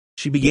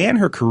She began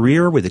her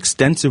career with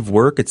extensive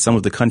work at some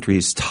of the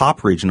country's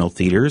top regional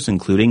theaters,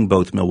 including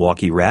both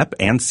Milwaukee Rep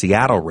and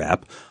Seattle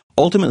Rep,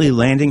 ultimately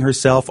landing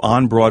herself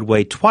on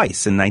Broadway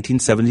twice in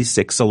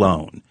 1976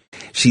 alone.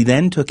 She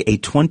then took a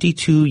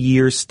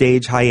 22-year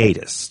stage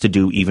hiatus to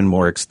do even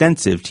more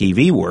extensive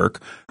TV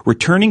work,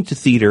 returning to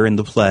theater in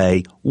the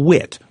play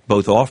Wit,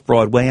 both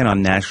off-Broadway and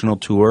on national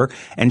tour,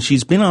 and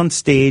she's been on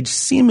stage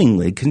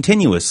seemingly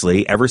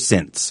continuously ever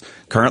since,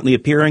 currently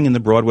appearing in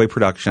the Broadway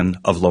production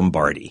of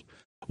Lombardi.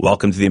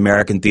 Welcome to the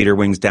American Theater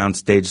Wing's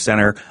Downstage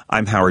Center.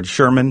 I'm Howard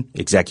Sherman,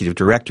 Executive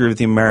Director of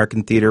the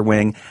American Theater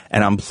Wing,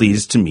 and I'm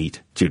pleased to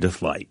meet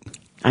Judith Light.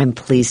 I'm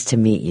pleased to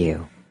meet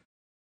you.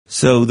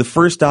 So the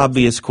first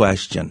obvious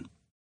question,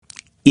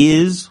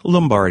 is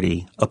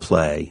Lombardi a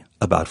play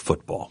about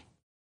football?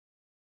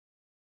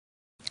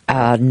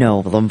 No,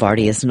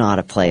 Lombardi is not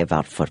a play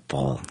about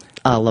football.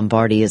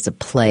 Lombardi is a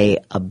play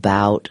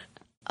about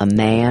a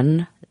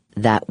man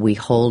that we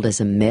hold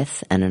as a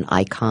myth and an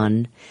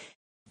icon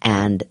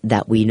and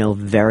that we know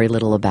very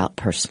little about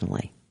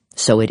personally.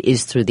 So it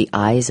is through the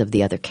eyes of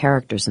the other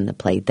characters in the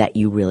play that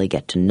you really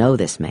get to know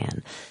this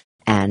man.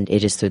 And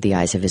it is through the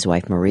eyes of his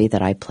wife Marie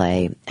that I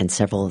play and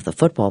several of the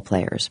football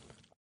players.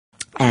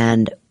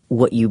 And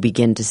what you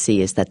begin to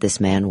see is that this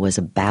man was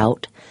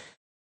about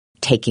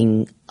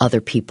taking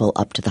other people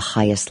up to the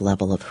highest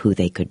level of who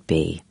they could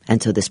be.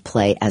 And so this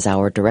play, as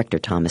our director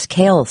Thomas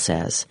Kail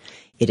says,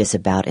 it is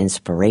about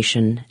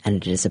inspiration and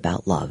it is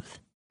about love.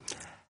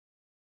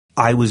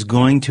 I was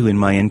going to, in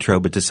my intro,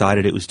 but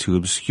decided it was too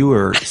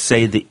obscure,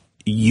 say that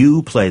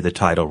you play the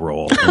title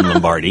role in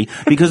Lombardi,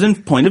 because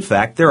in point of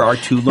fact, there are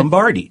two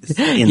Lombardis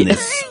in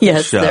this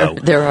yes, show. Yes,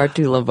 there are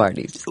two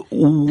Lombardis.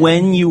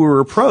 When you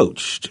were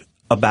approached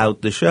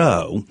about the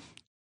show,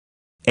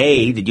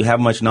 A, did you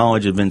have much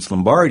knowledge of Vince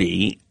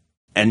Lombardi?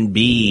 And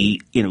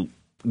B,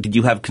 did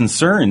you have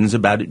concerns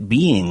about it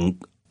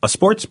being a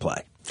sports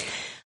play?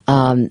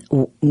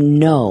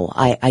 No,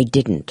 I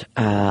didn't.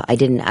 I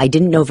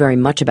didn't know very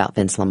much about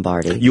Vince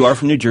Lombardi. You are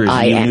from New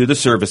Jersey. You knew the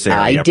service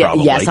area,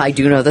 probably. Yes, I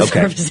do know the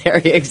service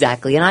area,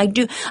 exactly. And I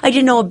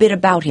did know a bit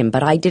about him,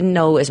 but I didn't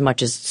know as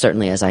much as,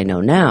 certainly as I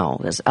know now,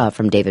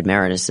 from David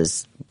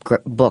Marinus's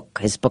book.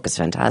 His book is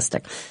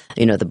fantastic.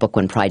 The book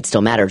When Pride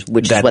Still Matters,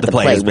 which is what the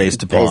play is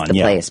based upon.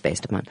 Play is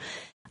based upon.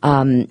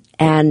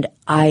 And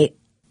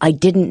I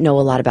didn't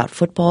know a lot about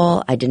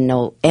football. I didn't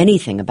know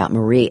anything about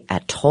Marie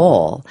at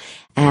all.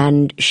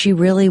 And she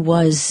really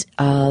was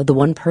the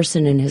one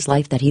person in his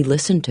life that he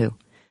listened to.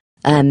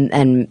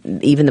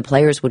 And even the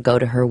players would go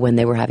to her when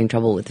they were having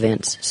trouble with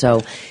Vince.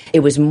 So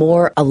it was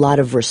more a lot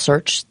of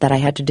research that I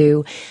had to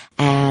do.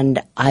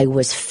 And I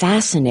was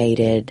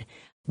fascinated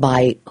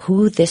by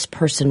who this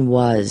person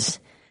was,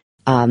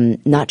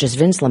 not just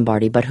Vince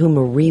Lombardi, but who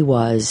Marie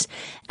was.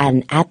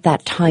 And at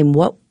that time,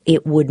 what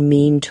it would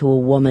mean to a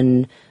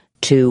woman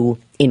to,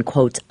 in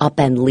quotes, up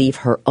and leave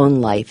her own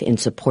life in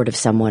support of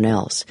someone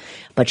else.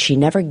 But she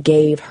never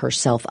gave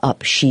herself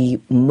up. She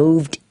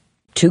moved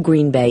to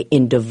Green Bay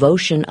in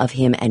devotion of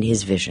him and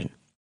his vision.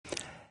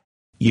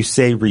 You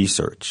say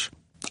research.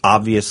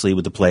 Obviously,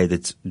 with a play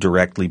that's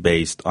directly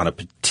based on a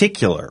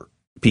particular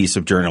piece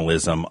of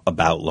journalism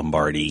about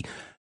Lombardi,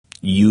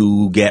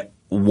 you get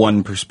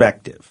one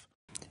perspective.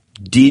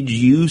 Did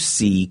you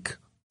seek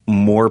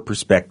more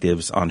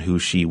perspectives on who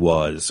she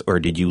was, or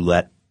did you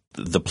let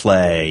the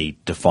play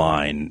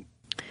define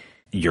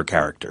your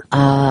character?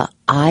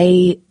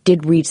 I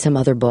did read some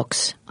other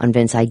books on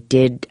Vince. I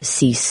did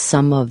see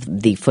some of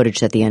the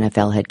footage that the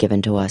NFL had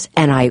given to us.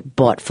 And I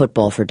bought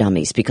Football for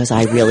Dummies because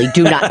I really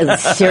do not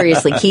 –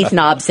 seriously, Keith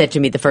Nobb said to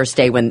me the first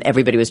day when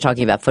everybody was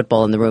talking about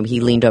football in the room, he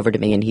leaned over to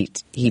me and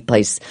he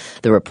plays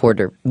the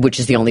reporter, which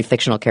is the only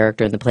fictional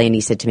character in the play, and he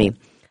said to me,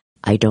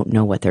 I don't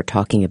know what they're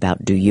talking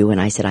about, do you?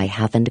 And I said, I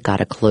haven't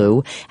got a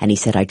clue. And he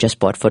said, I just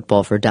bought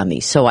Football for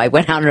Dummies. So I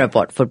went out and I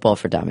bought Football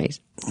for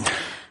Dummies.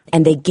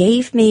 And they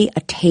gave me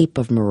a tape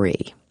of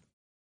Marie,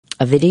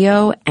 a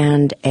video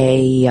and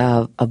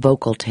a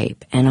vocal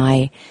tape. And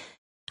I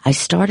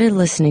started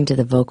listening to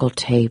the vocal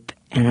tape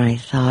and I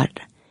thought,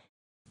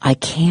 I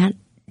can't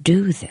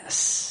do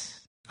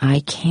this. I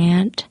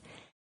can't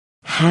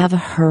have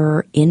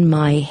her in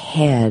my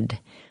head,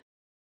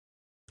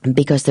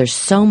 because there's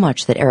so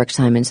much that Eric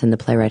Simonson, the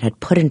playwright,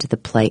 had put into the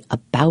play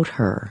about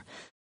her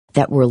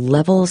that were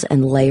levels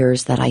and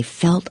layers that I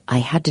felt I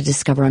had to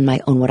discover on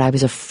my own. What I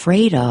was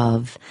afraid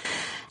of,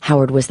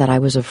 Howard, was that I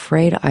was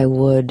afraid I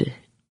would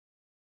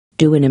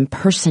do an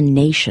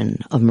impersonation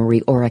of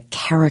Marie or a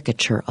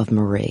caricature of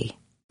Marie.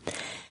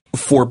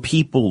 For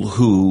people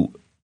who,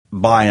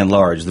 by and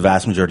large, the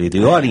vast majority of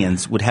the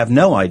audience would have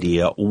no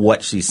idea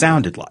what she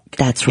sounded like.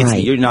 That's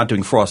right. You're not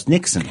doing Frost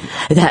Nixon.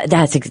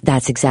 That's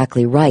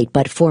exactly right.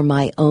 But for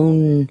my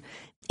own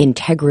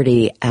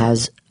integrity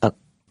as a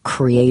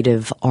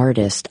creative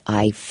artist,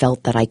 I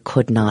felt that I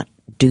could not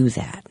do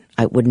that.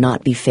 It would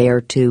not be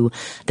fair to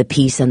the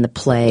piece and the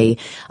play,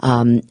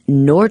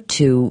 nor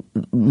to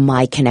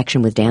my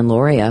connection with Dan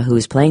Lauria, who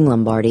is playing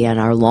Lombardi, and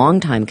our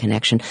longtime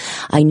connection.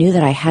 I knew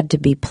that I had to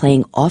be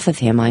playing off of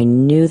him. I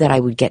knew that I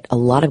would get a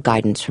lot of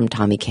guidance from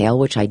Tommy Kail,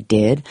 which I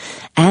did,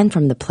 and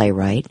from the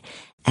playwright.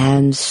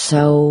 And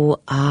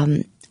so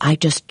I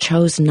just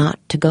chose not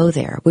to go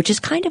there, which is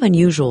kind of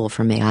unusual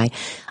for me.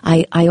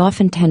 I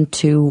often tend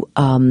to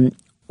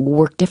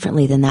work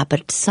differently than that,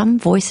 but some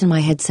voice in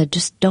my head said,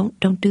 just don't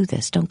do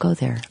this. Don't go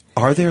there.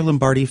 Are there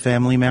Lombardi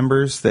family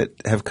members that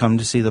have come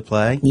to see the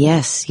play?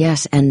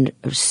 Yes. And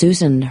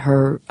Susan,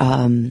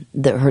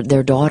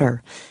 their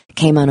daughter,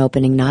 came on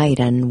opening night,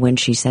 and when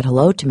she said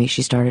hello to me,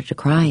 she started to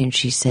cry, and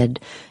she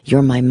said,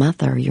 "You're my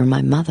mother. You're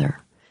my mother."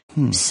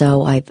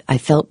 So I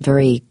felt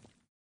very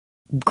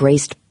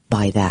graced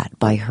by that,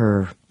 by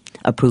her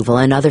approval.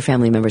 And other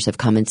family members have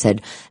come and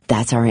said,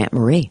 "That's our Aunt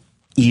Marie."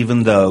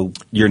 Even though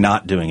you're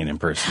not doing an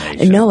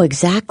impersonation. No,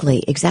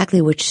 exactly,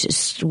 which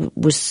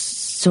was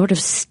sort of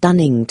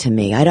stunning to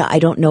me. I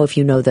don't know if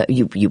you know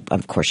you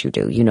of course you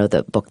do. You know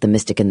the book, The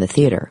Mystic in the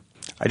Theater.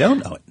 I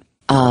don't know it.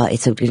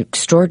 It's an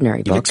extraordinary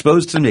book. You've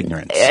exposed some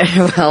ignorance.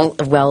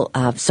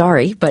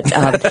 Sorry, but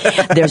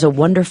there's a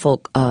wonderful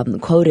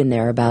quote in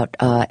there about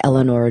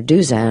Eleanor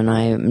Duse, and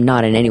I'm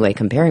not in any way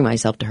comparing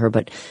myself to her,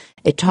 but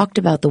it talked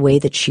about the way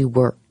that she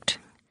worked,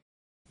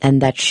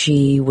 and that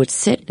she would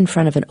sit in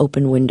front of an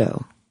open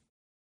window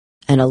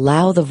and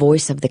allow the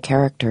voice of the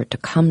character to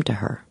come to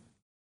her,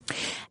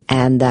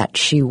 and that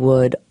she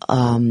would,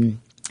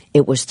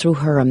 it was through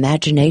her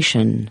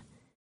imagination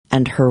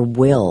and her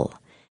will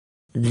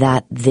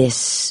that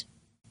this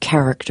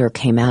character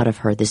came out of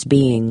her, this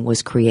being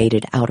was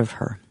created out of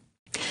her,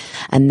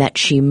 and that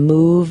she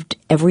moved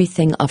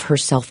everything of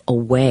herself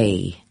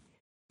away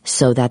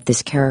so that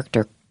this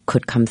character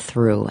could come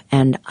through.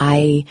 And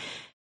I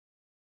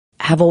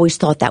have always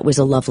thought that was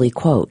a lovely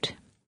quote.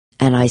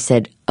 And I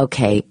said,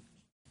 okay,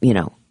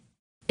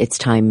 it's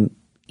time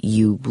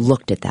you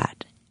looked at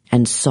that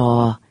and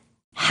saw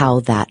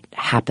how that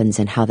happens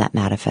and how that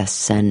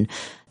manifests, and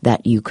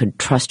that you could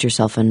trust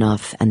yourself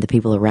enough and the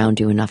people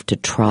around you enough to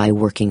try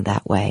working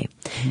that way.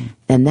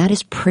 And that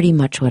is pretty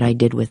much what I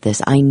did with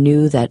this. I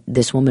knew that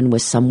this woman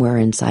was somewhere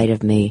inside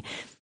of me,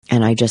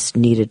 and I just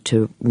needed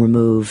to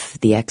remove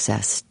the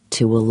excess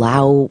to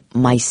allow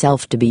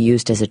myself to be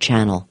used as a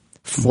channel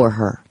for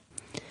her.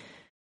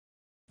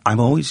 I'm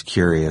always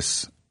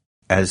curious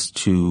as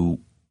to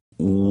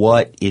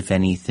what, if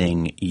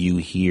anything, you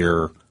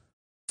hear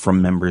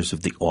from members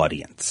of the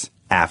audience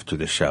after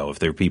the show, if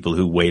there are people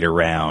who wait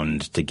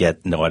around to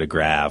get an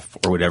autograph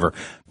or whatever,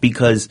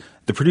 because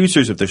the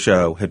producers of the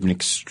show have been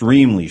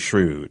extremely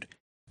shrewd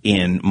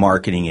in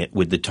marketing it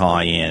with the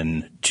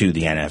tie-in to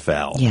the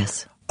NFL.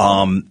 Yes.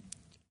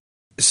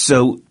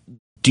 So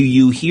do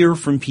you hear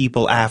from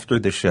people after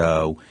the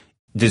show?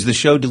 Does the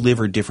show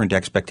deliver different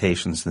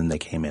expectations than they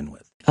came in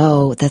with?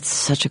 Oh, that's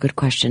such a good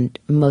question.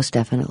 Most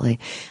definitely.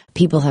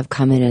 People have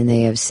come in and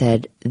they have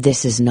said,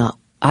 this is not,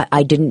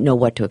 I didn't know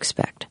what to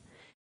expect.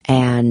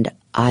 And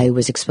I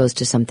was exposed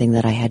to something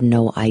that I had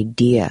no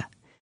idea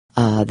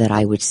that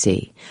I would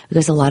see.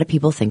 Because a lot of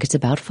people think it's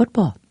about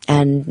football.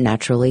 And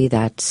naturally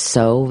that's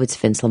so. It's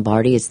Vince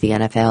Lombardi, it's the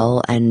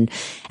NFL,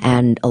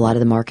 and a lot of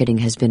the marketing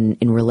has been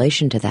in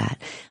relation to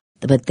that.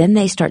 But then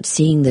they start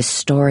seeing this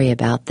story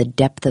about the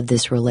depth of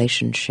this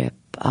relationship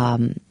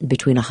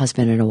between a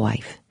husband and a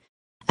wife.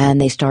 And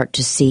they start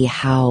to see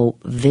how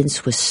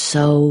Vince was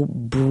so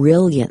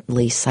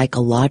brilliantly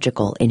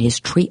psychological in his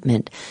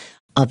treatment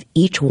of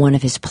each one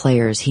of his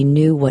players. He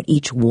knew what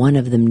each one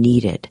of them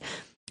needed.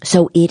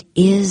 So it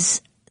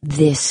is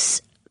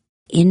this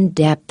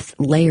in-depth,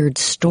 layered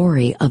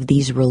story of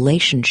these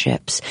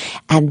relationships,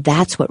 and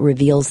that's what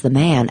reveals the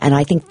man. And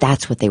I think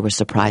that's what they were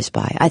surprised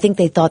by. I think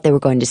they thought they were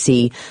going to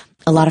see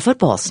a lot of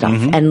football stuff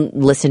and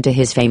listen to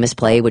his famous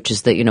play, which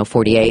is the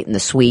 48 and the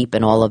sweep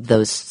and all of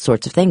those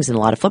sorts of things in a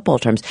lot of football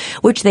terms,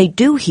 which they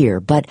do hear,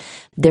 but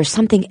there's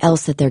something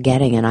else that they're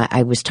getting. And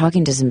I was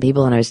talking to some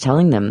people and I was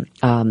telling them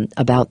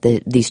about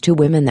these two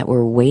women that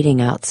were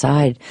waiting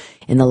outside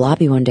in the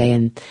lobby one day,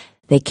 and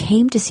they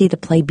came to see the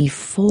play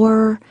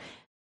before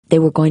they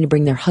were going to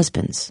bring their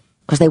husbands,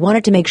 because they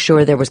wanted to make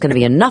sure there was going to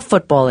be enough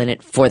football in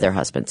it for their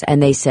husbands.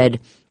 And they said,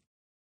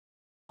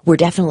 we're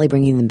definitely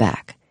bringing them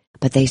back.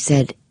 But they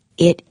said,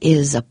 it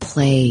is a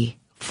play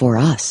for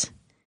us.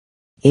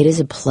 It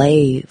is a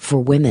play for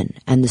women,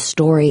 and the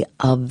story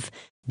of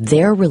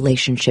their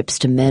relationships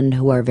to men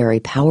who are very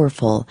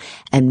powerful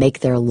and make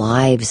their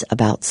lives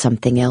about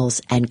something else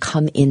and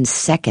come in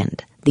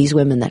second. These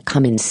women that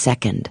come in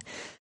second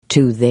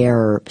to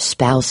their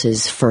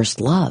spouse's first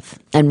love.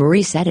 And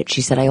Marie said it.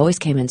 She said, I always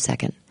came in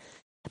second.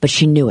 But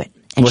she knew it.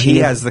 And he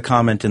has the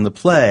comment in the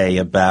play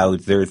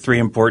about there are three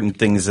important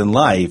things in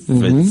life.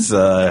 It's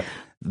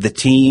the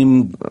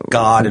team,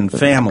 God, and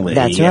family.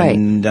 That's right.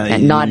 And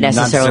not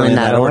necessarily in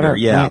that order.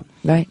 Yeah.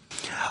 Right.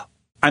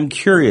 I'm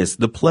curious.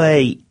 The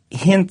play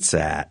hints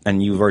at,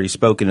 and you've already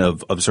spoken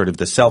of sort of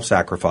the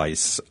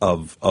self-sacrifice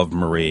of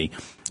Marie,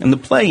 and the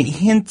play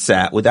hints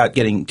at, without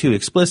getting too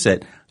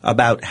explicit,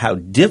 about how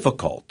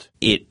difficult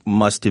it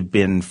must have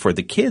been for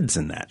the kids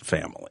in that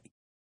family.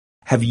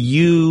 Have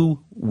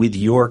you, with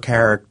your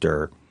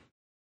character,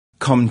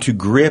 come to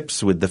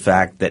grips with the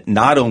fact that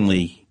not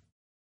only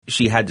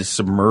she had to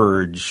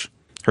submerge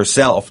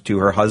herself to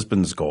her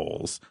husband's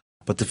goals,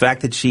 but the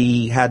fact that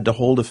she had to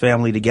hold a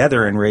family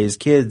together and raise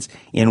kids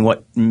in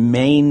what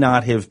may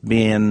not have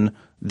been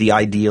the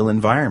ideal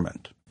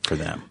environment for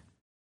them?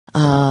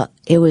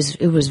 It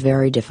was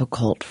very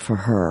difficult for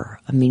her.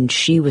 I mean,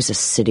 she was a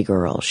city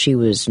girl. She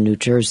was New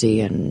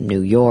Jersey and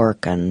New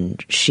York,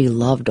 and she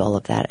loved all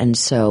of that. And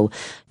so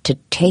to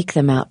take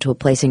them out to a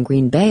place in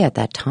Green Bay at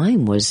that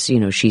time was,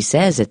 she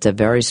says it's a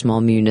very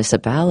small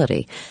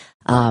municipality,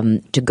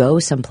 to go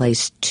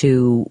someplace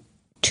to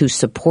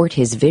support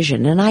his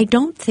vision. And I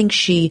don't think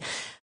she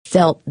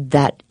felt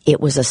that it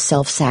was a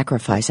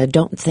self-sacrifice. I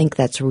don't think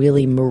that's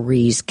really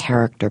Marie's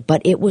character,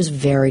 but it was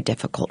very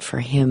difficult for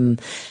him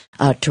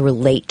to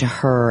relate to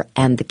her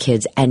and the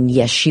kids. And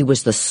yes, she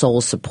was the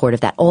sole support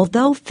of that.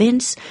 Although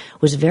Vince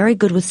was very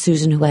good with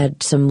Susan, who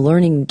had some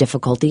learning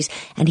difficulties,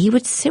 and he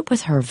would sit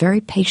with her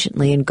very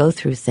patiently and go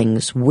through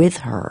things with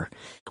her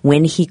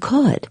when he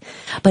could.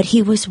 But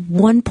he was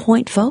one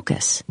point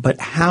focus. But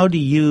how do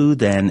you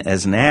then,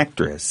 as an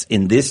actress,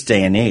 in this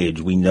day and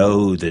age, we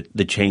know that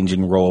the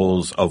changing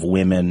roles of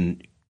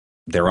women,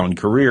 their own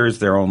careers,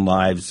 their own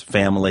lives,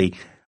 family,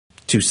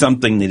 to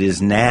something that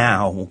is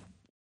now,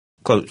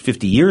 close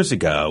 50 years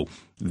ago,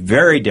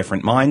 very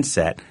different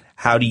mindset.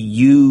 How do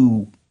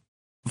you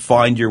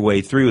find your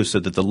way through so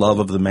that the love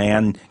of the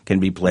man can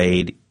be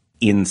played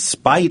in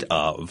spite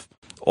of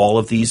all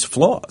of these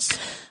flaws?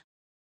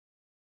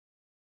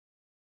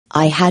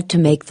 I had to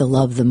make the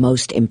love the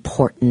most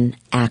important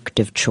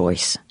active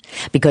choice.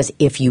 Because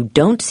if you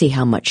don't see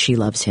how much she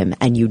loves him,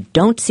 and you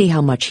don't see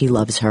how much he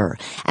loves her,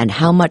 and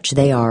how much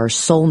they are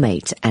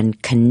soulmates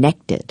and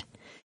connected,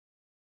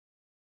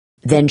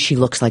 then she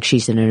looks like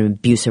she's in an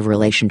abusive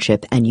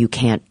relationship, and you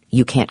can't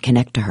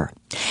connect to her.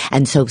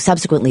 And so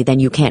subsequently, then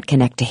you can't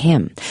connect to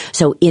him.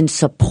 So in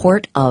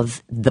support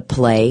of the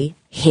play,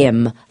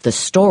 him, the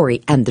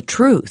story, and the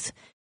truth,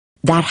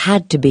 love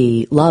had to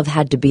be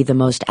the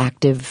most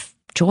active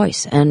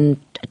choice. And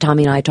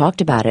Tommy and I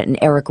talked about it, and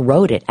Eric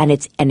wrote it, and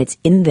it's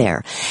in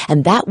there.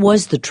 And that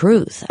was the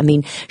truth. I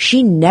mean,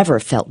 she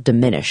never felt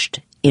diminished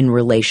in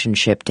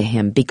relationship to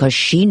him because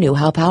she knew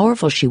how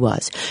powerful she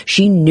was.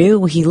 She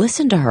knew he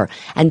listened to her.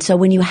 And so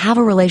when you have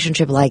a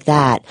relationship like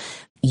that,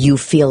 you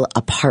feel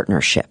a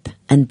partnership.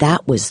 And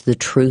that was the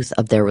truth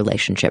of their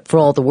relationship. For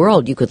all the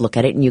world, you could look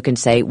at it and you can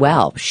say,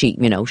 well, she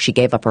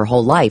gave up her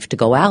whole life to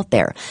go out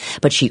there.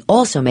 But she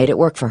also made it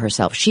work for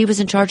herself. She was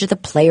in charge of the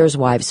players'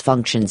 wives'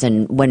 functions.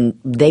 And when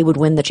they would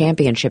win the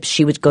championships,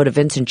 she would go to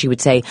Vince and she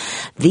would say,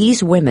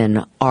 these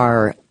women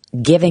are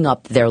giving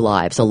up their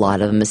lives, a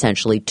lot of them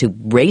essentially, to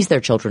raise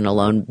their children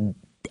alone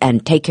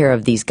and take care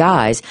of these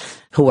guys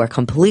who are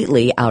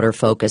completely outer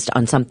focused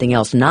on something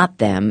else, not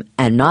them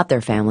and not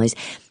their families.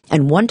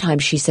 And one time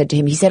she said to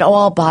him, he said,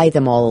 I'll buy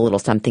them all a little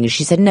something. And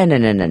she said, no.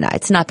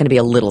 It's not going to be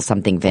a little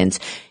something, Vince.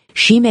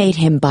 She made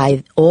him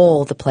buy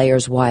all the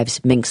players'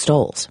 wives' mink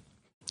stoles.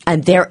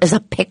 And there is a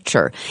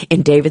picture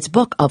in David's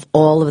book of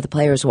all of the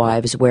players'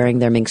 wives wearing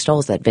their mink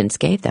stoles that Vince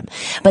gave them.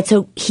 But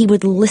so he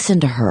would listen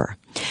to her.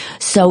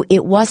 So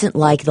it wasn't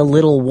like the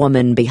little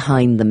woman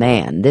behind the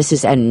man. This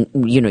is, and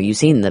you've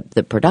seen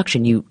the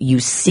production. You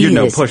see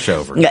no this.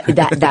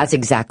 pushover. That's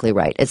exactly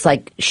right. It's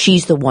like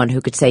she's the one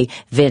who could say,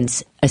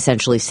 Vince,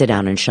 essentially sit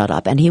down and shut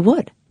up, and he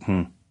would.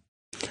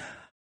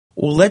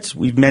 Well,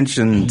 we've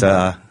mentioned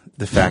the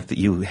fact that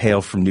you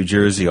hail from New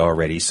Jersey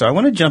already. So I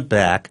want to jump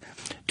back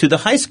to the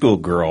high school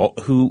girl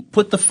who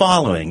put the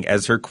following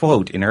as her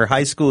quote in her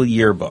high school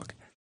yearbook.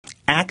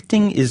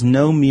 Acting is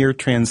no mere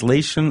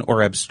translation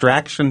or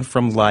abstraction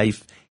from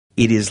life.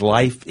 It is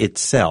life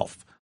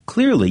itself.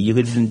 Clearly, you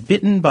had been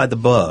bitten by the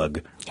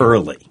bug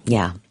early.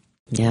 Yeah.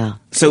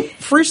 So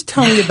first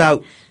tell me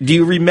about, do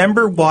you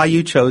remember why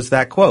you chose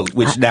that quote,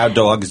 which now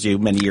dogs you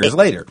many years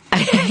later? I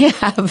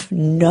have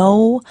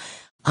no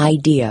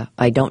idea.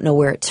 I don't know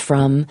where it's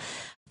from.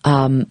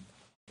 And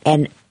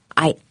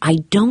I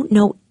don't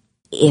know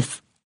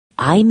if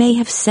I may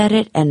have said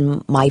it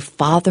and my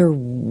father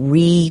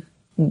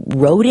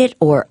wrote it,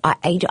 or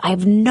I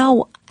have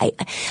no.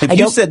 If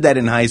you said that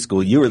in high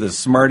school, you were the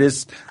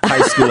smartest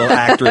high school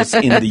actress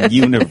in the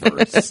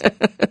universe.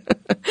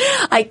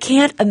 I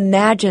can't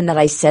imagine that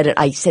I said it.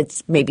 I said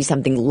maybe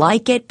something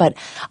like it, but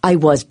I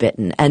was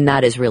bitten, and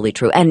that is really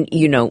true. And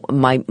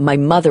my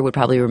mother would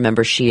probably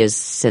remember. She has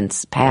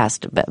since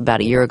passed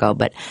about a year ago,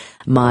 but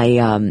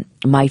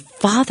my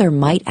father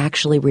might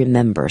actually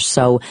remember.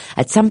 So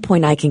at some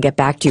point I can get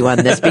back to you on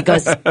this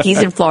because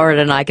he's in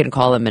Florida and I can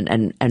call him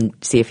and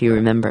see if he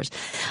remembers.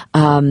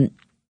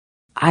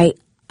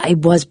 I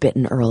was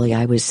bitten early.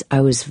 I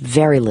was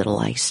very little.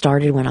 I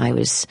started when I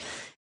was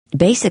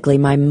basically,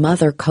 my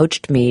mother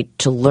coached me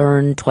to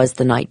learn 'Twas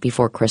the Night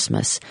Before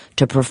Christmas,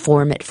 to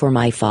perform it for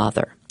my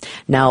father.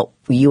 Now,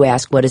 you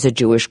ask, what is a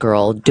Jewish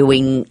girl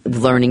doing,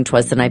 learning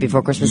Twas the Night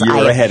Before Christmas?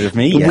 You're ahead of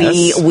me,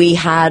 yes. We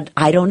had,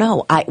 I don't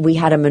know, we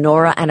had a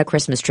menorah and a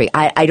Christmas tree.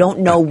 I don't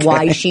know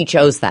why she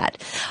chose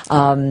that.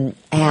 And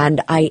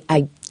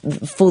I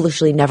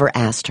foolishly never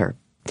asked her.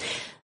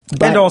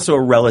 But, and also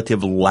a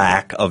relative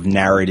lack of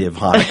narrative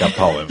Hanukkah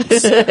poems.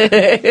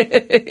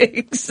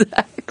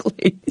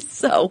 Exactly.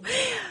 So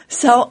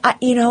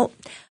I,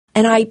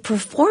 and I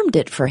performed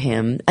it for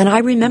him, and I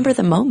remember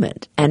the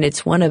moment. And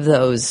it's one of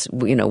those,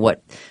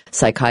 what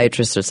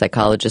psychiatrists or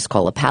psychologists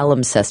call a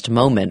palimpsest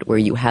moment, where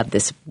you have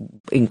this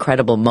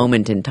incredible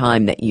moment in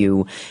time that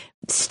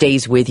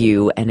stays with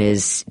you and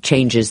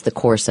changes the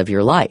course of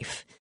your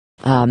life.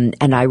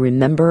 And I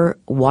remember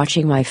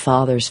watching my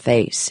father's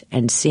face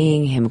and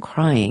seeing him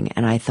crying,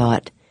 and I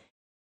thought,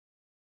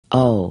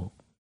 oh,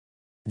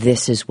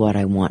 this is what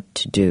I want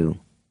to do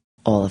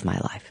all of my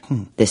life.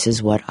 This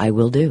is what I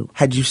will do.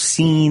 Had you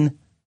seen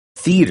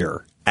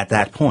theater at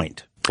that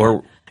point?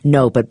 Or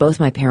no, but both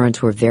my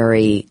parents were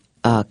very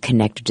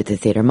connected to the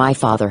theater. My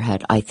father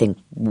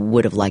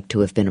would have liked to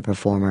have been a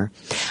performer.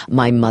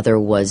 My mother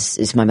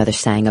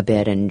sang a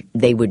bit, and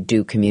they would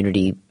do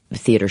community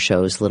theater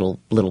shows, little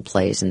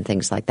plays and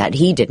things like that.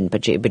 He didn't,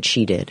 but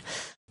she did.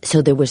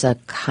 So there was a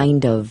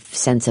kind of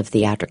sense of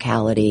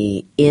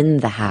theatricality in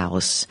the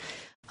house,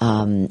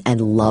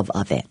 and love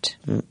of it.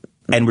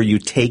 And were you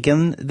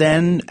taken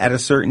then at a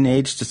certain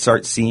age to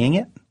start seeing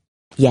it?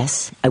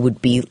 Yes, I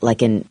would be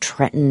like in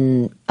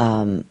Trenton,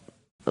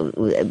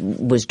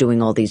 was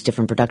doing all these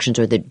different productions,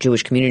 or the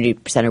Jewish Community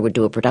Center would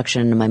do a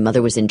production, and my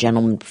mother was in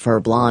Gentlemen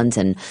Prefer Blondes,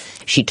 and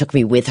she took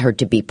me with her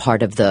to be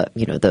part of the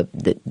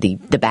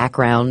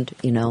background,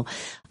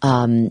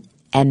 and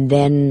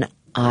then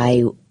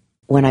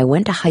when I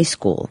went to high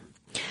school,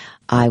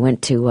 I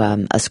went to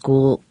a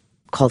school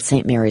called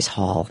St. Mary's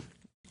Hall,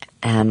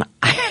 and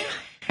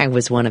I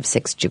was one of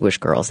 6 Jewish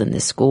girls in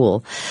this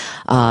school,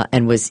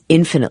 and was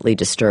infinitely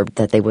disturbed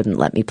that they wouldn't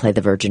let me play the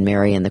Virgin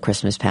Mary in the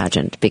Christmas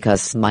pageant,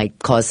 because my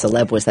cause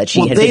célèbre was that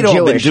she had been Jewish. They'd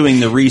all been doing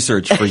the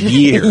research for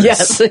years.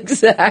 Yes,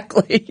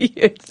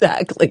 exactly.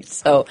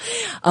 So,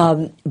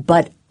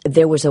 but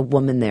there was a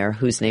woman there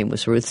whose name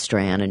was Ruth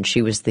Strand, and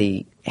she was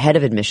the head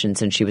of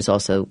admissions, and she was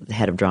also the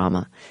head of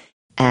drama.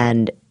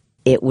 And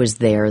it was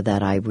there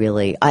that I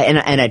really, and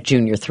at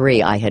Junior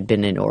 3, I had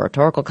been in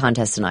oratorical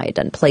contests, and I had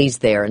done plays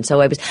there. And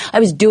so I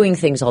was doing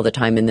things all the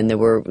time. And then there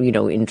were,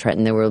 in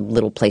Trenton, there were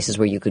little places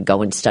where you could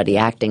go and study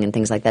acting and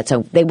things like that.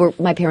 So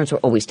my parents were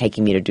always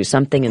taking me to do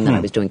something, and then I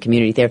was doing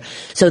community theater.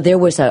 So there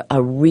was a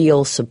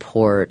real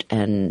support,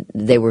 and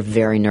they were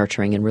very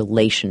nurturing in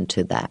relation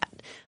to that,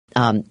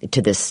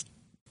 to this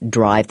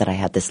drive that I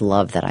had, this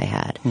love that I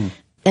had.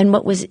 And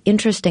what was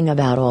interesting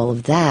about all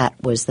of that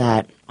was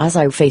that as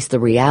I faced the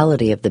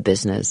reality of the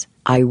business,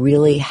 I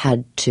really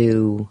had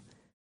to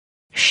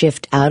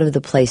shift out of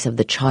the place of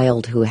the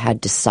child who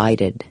had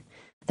decided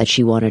that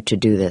she wanted to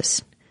do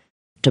this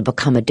to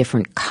become a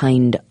different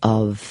kind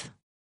of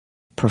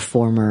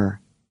performer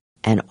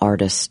and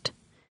artist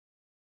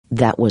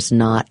that was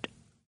not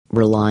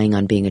relying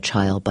on being a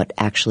child, but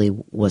actually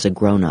was a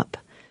grown-up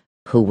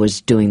who was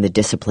doing the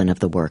discipline of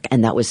the work.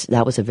 And that was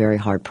a very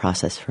hard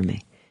process for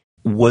me.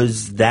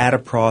 Was that a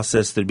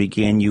process that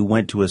began? You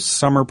went to a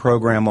summer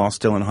program while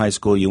still in high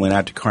school. You went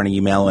out to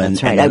Carnegie Mellon,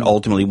 That's right. And then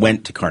ultimately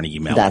went to Carnegie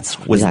Mellon.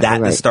 Was exactly that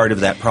right. The start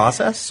of that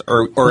process,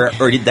 or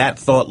did that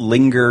thought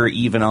linger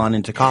even on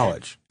into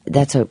college?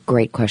 That's a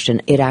great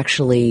question. It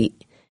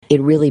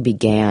really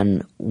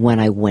began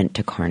when I went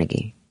to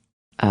Carnegie.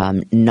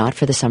 Not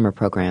for the summer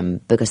program,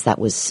 because that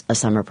was a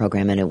summer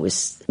program and it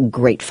was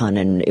great fun,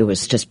 and it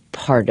was just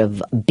part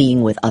of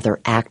being with other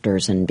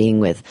actors and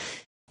being with.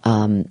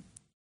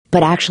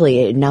 But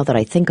actually, now that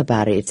I think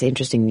about it, it's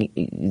interesting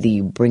that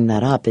you bring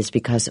that up, is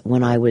because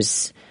when I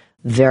was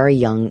very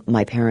young,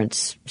 my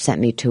parents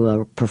sent me to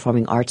a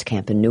performing arts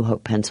camp in New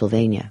Hope,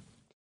 Pennsylvania.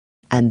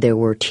 And there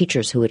were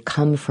teachers who had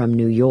come from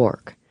New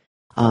York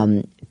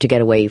to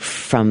get away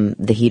from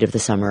the heat of the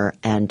summer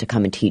and to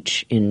come and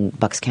teach in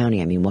Bucks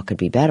County. I mean, what could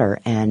be better?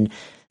 And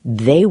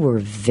they were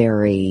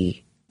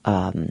very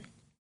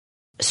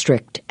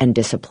strict and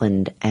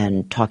disciplined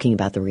and talking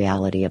about the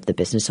reality of the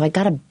business. So I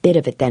got a bit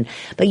of it then.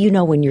 But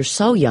when you're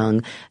so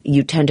young,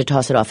 you tend to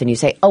toss it off and you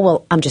say, oh,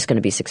 well, I'm just going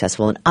to be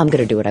successful and I'm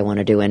going to do what I want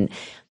to do. And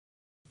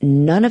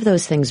none of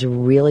those things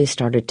really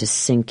started to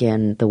sink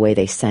in the way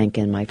they sank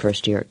in my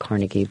first year at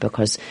Carnegie,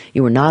 because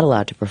you were not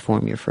allowed to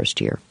perform your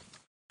first year.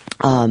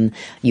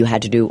 You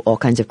had to do all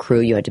kinds of crew.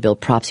 You had to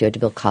build props. You had to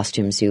build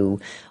costumes.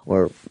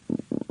 What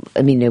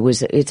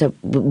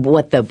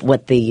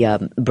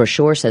the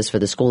brochure says for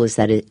the school is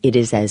that it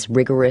is as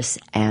rigorous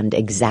and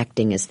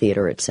exacting as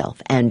theater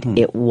itself. And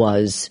it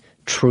was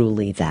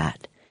truly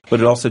that. But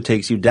it also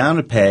takes you down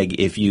a peg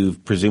if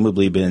you've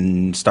presumably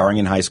been starring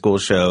in high school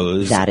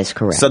shows. That is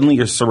correct. Suddenly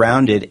you're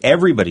surrounded.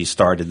 Everybody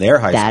started their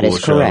high school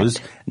shows.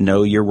 Correct.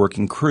 Know your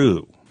working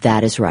crew.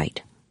 That is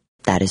right.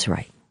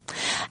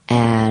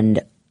 And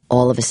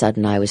all of a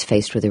sudden I was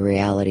faced with a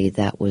reality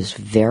that was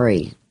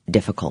very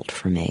difficult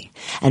for me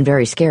and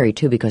very scary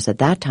too, because at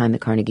that time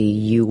at Carnegie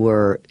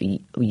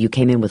you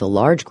came in with a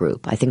large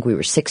group. I think we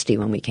were 60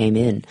 when we came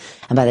in,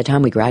 and by the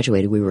time we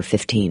graduated we were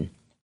 15.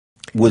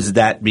 Was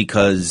that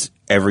because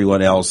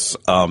everyone else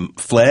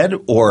fled,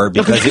 or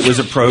because it was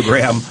a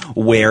program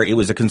where it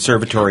was a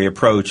conservatory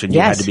approach and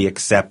you had to be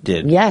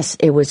accepted? Yes,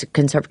 it was a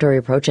conservatory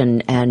approach,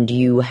 and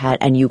you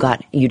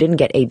didn't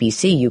get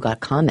ABC, you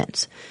got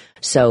comments.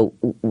 So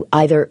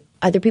either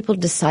people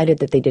decided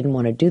that they didn't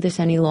want to do this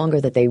any longer,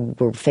 that they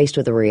were faced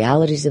with the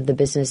realities of the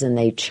business and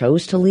they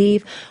chose to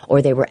leave,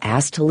 or they were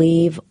asked to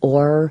leave,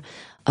 or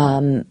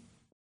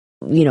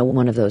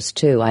one of those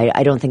two.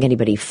 I don't think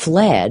anybody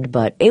fled,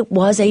 but it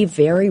was a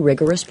very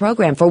rigorous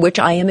program for which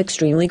I am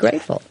extremely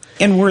grateful.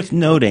 And worth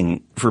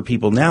noting for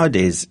people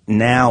nowadays,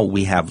 now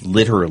we have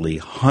literally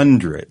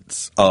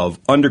hundreds of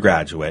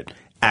undergraduate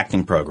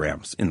acting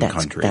programs in the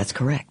country. That's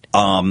correct.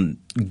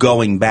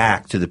 Going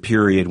back to the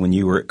period when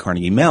you were at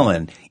Carnegie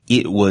Mellon,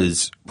 it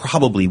was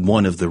probably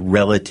one of the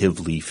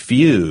relatively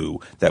few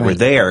that were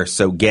there.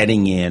 So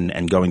getting in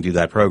and going through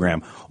that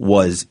program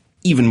was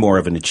even more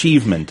of an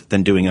achievement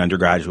than doing an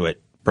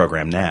undergraduate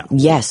program now.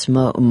 Yes,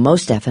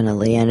 most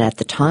definitely. And at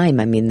the time,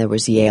 I mean, there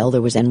was Yale,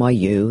 there was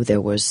NYU,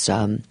 there was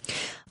and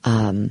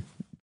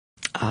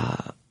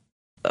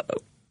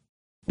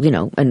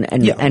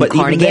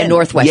Carnegie and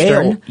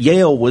Northwestern.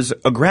 Yale was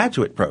a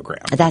graduate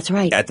program. That's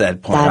right. At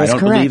that point, I don't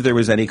believe there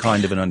was any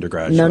kind of an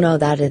undergraduate. No,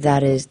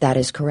 that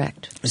is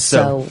correct.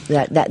 So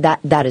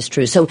that is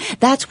true. So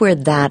that's where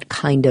that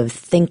kind of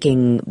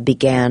thinking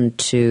began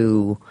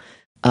to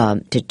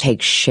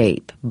take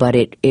shape, but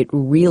it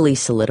really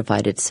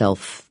solidified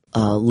itself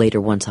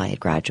later once I had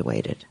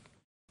graduated.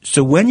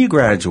 So when you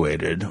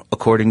graduated,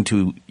 according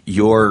to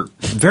your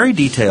very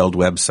detailed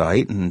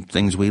website and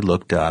things we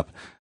looked up,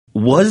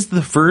 was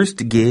the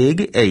first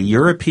gig a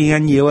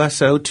European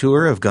USO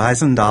tour of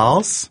Guys and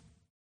Dolls?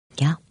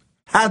 Yeah.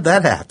 How'd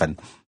that happen?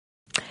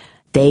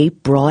 The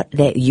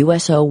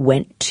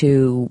USO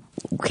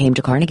came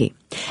to Carnegie.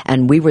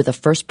 And we were the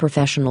first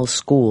professional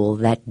school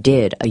that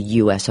did a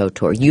USO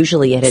tour.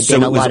 Usually it had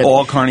been a lot of... So it was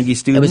all Carnegie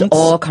students? It was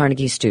all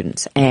Carnegie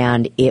students.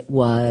 And it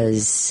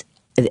was...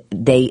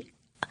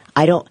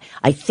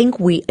 I think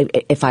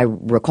if I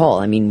recall,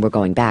 I mean, we're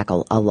going back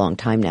a long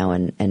time now,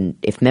 and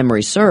if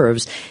memory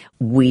serves,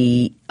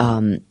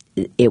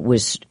 it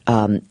was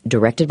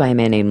directed by a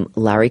man named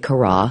Larry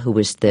Carra, who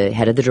was the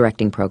head of the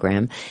directing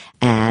program,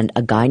 and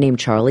a guy named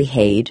Charlie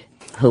Haid,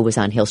 who was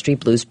on Hill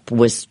Street Blues,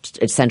 was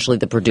essentially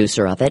the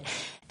producer of it,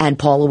 and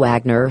Paula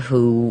Wagner,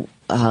 who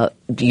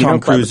Tom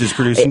Cruise's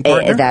producing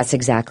partner? That's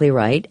exactly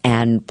right.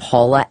 And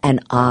Paula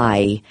and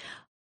I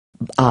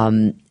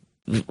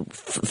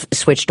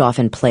switched off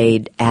and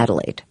played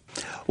Adelaide.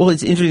 Well,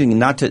 it's interesting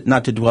not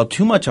to dwell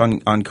too much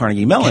on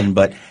Carnegie Mellon,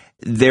 but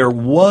there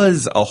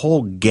was a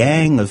whole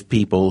gang of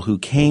people who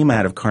came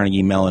out of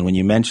Carnegie Mellon. When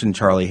you mentioned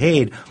Charlie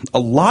Haid, a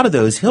lot of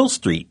those Hill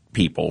Street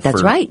people,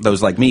 that's right,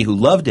 those like me who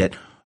loved it,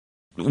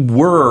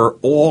 were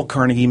all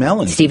Carnegie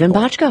Mellon Stephen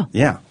people. Bochco.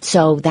 Yeah.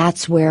 So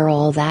that's where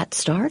all that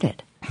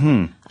started.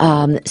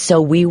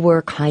 So we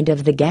were kind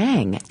of the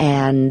gang.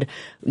 And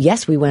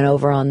yes, we went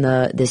over on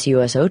this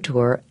USO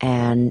tour,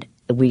 and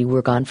we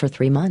were gone for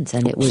 3 months.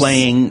 And it was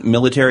playing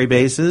military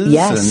bases?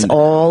 Yes,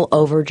 all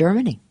over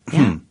Germany.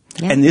 Yeah.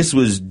 Yeah. And this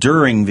was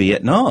during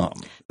Vietnam.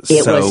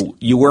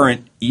 You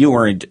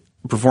weren't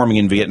performing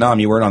in Vietnam.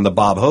 You weren't on the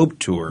Bob Hope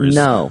tours.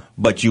 No.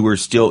 But you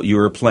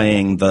were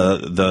playing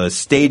the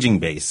staging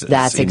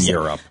bases in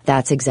Europe.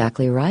 That's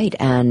exactly right.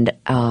 And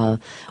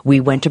we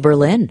went to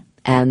Berlin,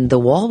 and the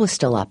wall was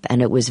still up,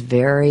 and it was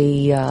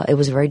very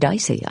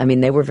dicey. I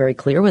mean, they were very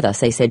clear with us.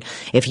 They said,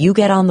 if you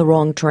get on the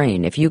wrong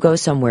train, if you go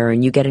somewhere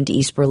and you get into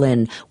East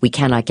Berlin, we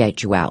cannot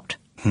get you out.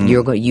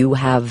 You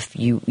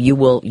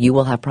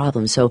will have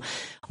problems. So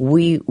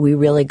we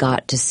really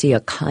got to see a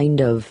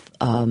kind of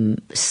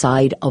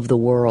side of the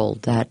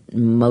world that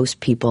most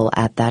people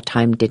at that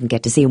time didn't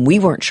get to see. And we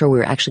weren't sure we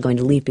were actually going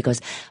to leave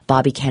because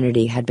Bobby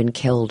Kennedy had been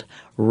killed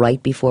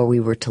right before we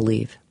were to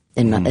leave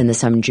in the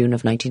summer, June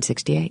of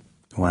 1968.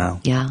 Wow.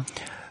 Yeah.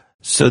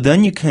 So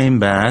then you came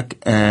back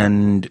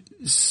and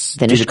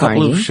did a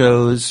couple of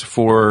shows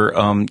for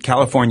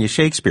California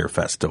Shakespeare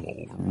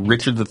Festival,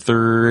 Richard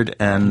III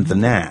and The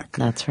Knack.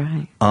 That's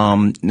right.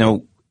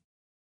 Now,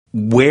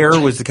 where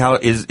was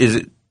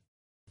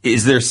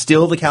is there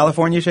still the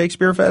California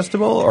Shakespeare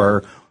Festival?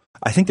 Or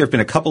I think there have been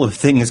a couple of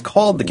things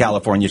called the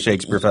California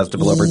Shakespeare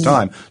Festival over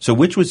time. So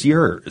which was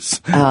yours?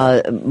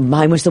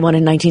 Mine was the one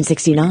in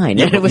 1969.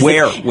 Yeah, and it was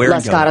where?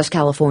 Los Gatos,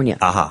 California.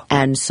 Uh-huh.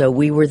 And so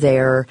we were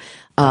there.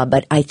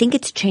 But I think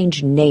it's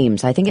changed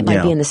names. I think it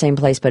might be in the same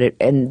place,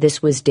 and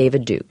this was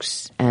David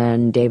Dukes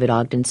and David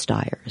Ogden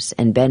Stiers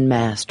and Ben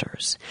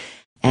Masters.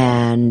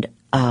 And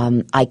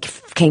I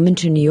came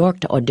into New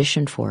York to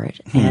audition for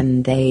it,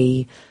 and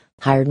they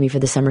hired me for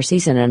the summer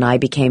season, and I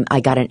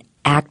got an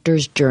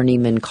actor's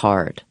journeyman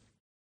card.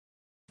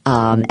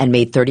 And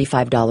made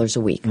 $35 a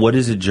week. What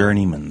is a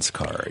journeyman's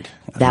card?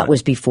 That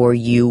was before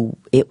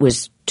it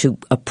was to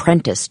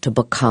apprentice to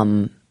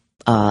become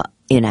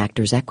in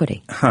Actors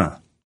Equity. Huh.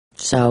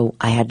 So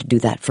I had to do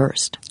that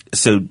first.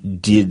 So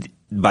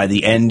by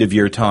the end of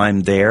your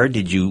time there,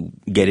 did you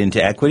get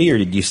into equity, or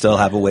did you still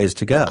have a ways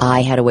to go?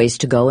 I had a ways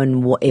to go,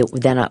 and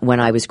when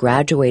I was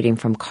graduating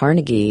from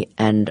Carnegie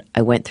and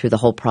I went through the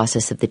whole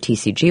process of the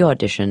TCG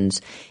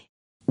auditions,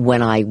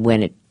 when I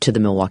went to the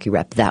Milwaukee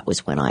Rep, that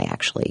was when I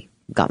actually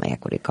got my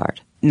equity card.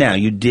 Now,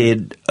 you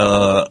did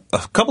a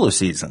couple of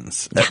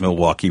seasons at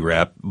Milwaukee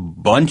Rep,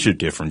 bunch of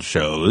different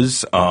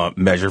shows,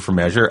 Measure for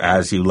Measure,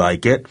 As You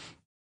Like It,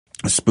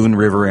 Spoon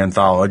River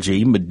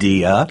Anthology,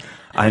 Medea.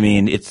 I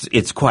mean,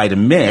 it's quite a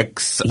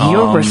mix.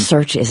 Your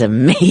research is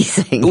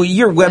amazing. Well,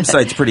 your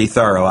website's pretty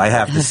thorough, I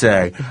have to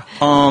say.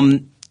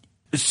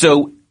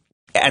 So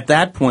at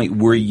that point,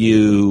 were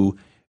you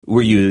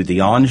the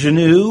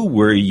ingenue?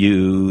 Were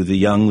you the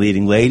young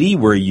leading lady?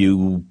 Were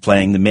you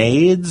playing the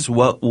maids?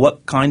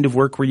 What kind of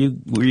work were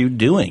you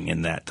doing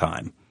in that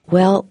time?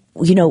 Well,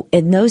 you know,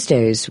 in those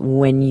days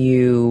when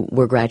you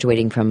were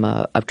graduating from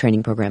a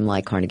training program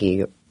like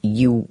Carnegie,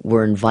 you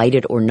were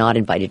invited or not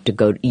invited to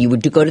go. You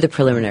would go to the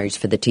preliminaries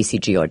for the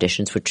TCG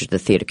auditions, which are the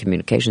Theater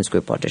Communications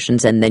Group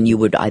auditions, and then you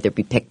would either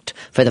be picked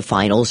for the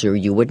finals or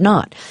you would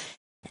not.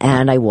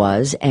 And I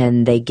was,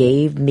 and they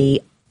gave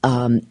me.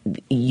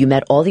 You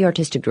met all the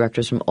artistic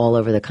directors from all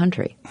over the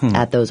country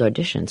at those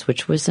auditions,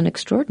 which was an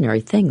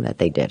extraordinary thing that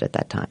they did at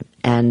that time.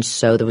 And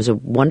so there was a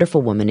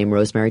wonderful woman named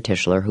Rosemary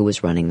Tischler who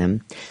was running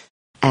them.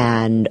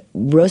 And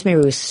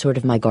Rosemary was sort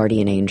of my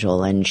guardian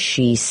angel, and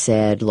she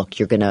said, look,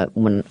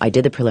 when I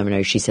did the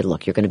preliminary, she said,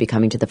 look, you're going to be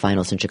coming to the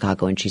finals in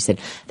Chicago. And she said,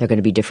 there are going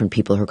to be different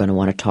people who are going to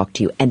want to talk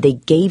to you. And they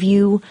gave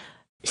you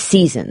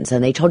seasons,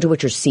 and they told you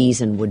what your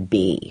season would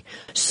be.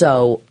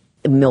 So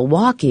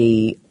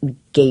Milwaukee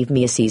gave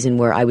me a season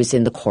where I was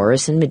in the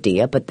chorus in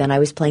Medea, but then I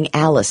was playing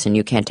Alice in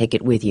You Can't Take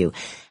It With You.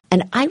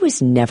 And I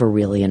was never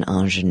really an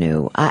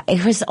ingenue.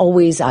 It was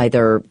always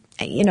either,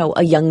 you know,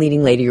 a young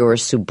leading lady or a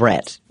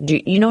soubrette. Do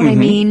you know what I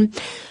mean?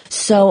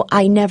 So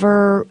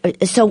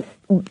so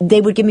they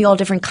would give me all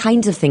different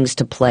kinds of things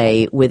to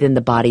play within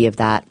the body of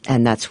that.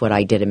 And that's what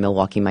I did in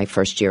Milwaukee my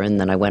first year. And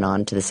then I went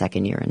on to the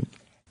second year.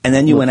 And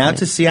then you went out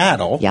to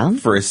Seattle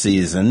for a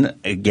season,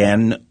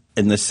 again,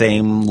 in the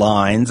same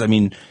lines. I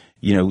mean,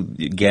 you know,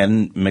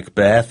 again,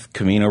 Macbeth,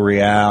 Camino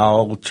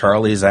Real,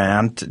 Charlie's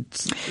Aunt,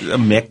 it's a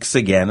mix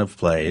again of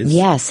plays.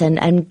 Yes,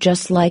 and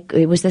just like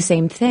it was the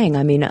same thing.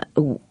 I mean,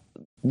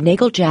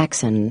 Nagel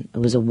Jackson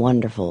was a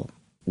wonderful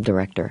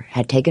director,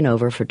 had taken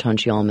over for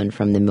Tunch Ullman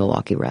from the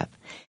Milwaukee Rep.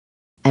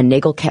 And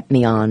Nagel kept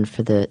me on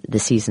for the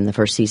season, the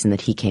first season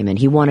that he came in.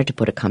 He wanted to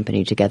put a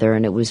company together,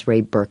 and it was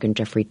Ray Burke and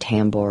Jeffrey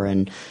Tambor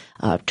and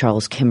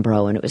Charles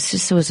Kimbrough, and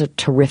it was a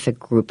terrific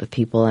group of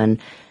people. And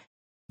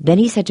then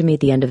he said to me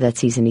at the end of that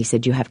season, he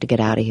said, you have to get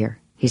out of here.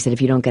 He said,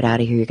 if you don't get out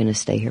of here, you're going to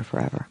stay here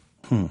forever.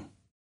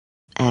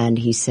 And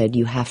he said,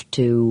 you have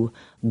to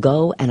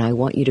go, and I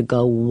want you to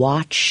go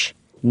watch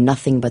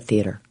nothing but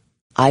theater.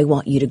 I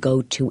want you to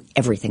go to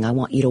everything. I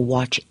want you to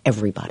watch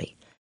everybody.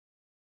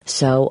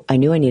 So I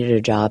knew I needed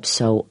a job,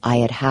 so I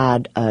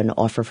had an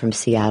offer from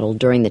Seattle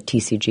during the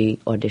TCG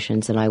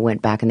auditions, and I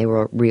went back, and they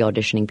were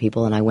re-auditioning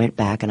people, and I went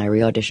back, and I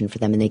re-auditioned for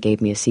them, and they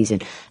gave me a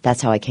season.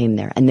 That's how I came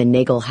there. And then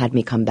Nagel had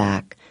me come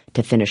back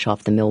to finish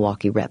off the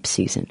Milwaukee Rep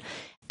season.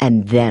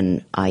 And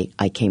then I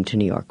came to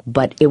New York.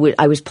 But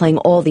I was playing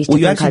all these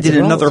different kinds of roles. Well, you actually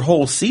did another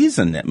whole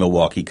season at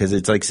Milwaukee because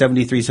it's like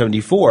 73,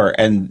 74.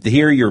 And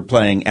here you're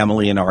playing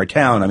Emily in Our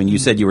Town. I mean, you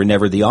said you were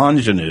never the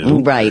ingenue.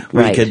 Right.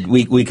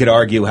 We could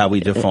argue how we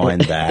define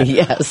that.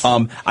 Yes.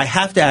 I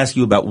have to ask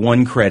you about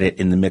one credit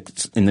in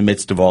the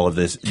midst of all of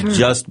this,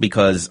 just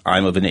because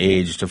I'm of an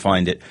age to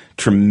find it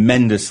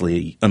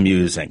tremendously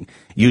amusing.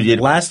 You did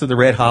Last of the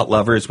Red Hot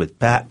Lovers with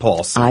Pat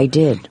Paulson. I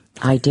did.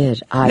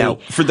 Now,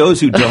 for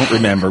those who don't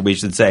remember, we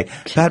should say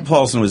Pat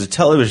Paulson was a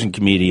television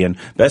comedian,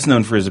 best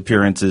known for his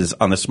appearances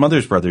on the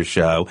Smothers Brothers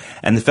show,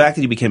 and the fact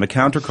that he became a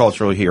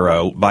countercultural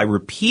hero by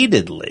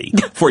repeatedly,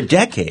 for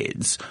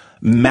decades,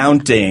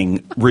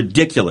 mounting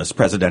ridiculous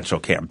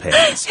presidential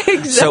campaigns.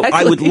 Exactly. So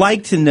I would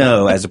like to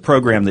know, as a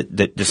program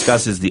that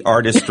discusses the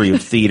artistry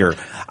of theater,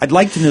 I'd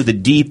like to know the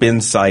deep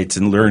insights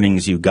and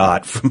learnings you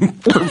got from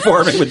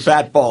performing with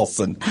Pat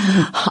Paulson.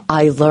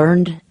 I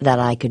learned that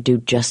I could do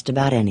just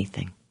about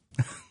anything.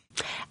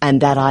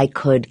 And that I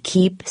could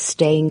keep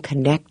staying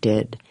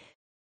connected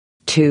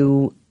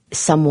to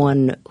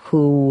someone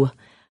who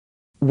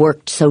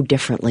worked so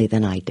differently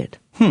than I did.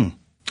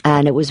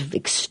 And it was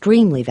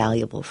extremely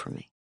valuable for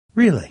me.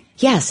 Really?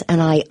 Yes,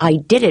 and I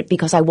did it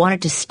because I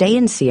wanted to stay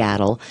in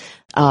Seattle.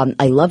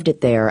 I loved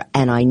it there,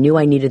 and I knew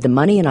I needed the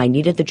money, and I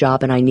needed the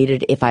job, and I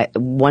needed,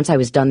 once I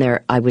was done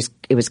there, it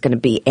was going to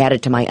be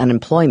added to my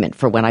unemployment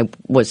for when I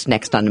was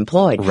next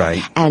unemployed.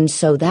 Right. And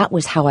so that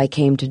was how I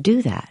came to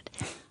do that.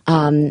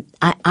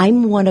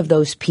 I'm one of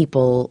those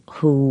people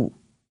who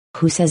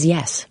says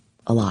yes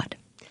a lot.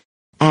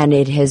 And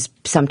it has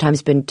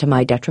sometimes been to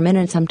my detriment,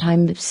 and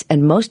sometimes,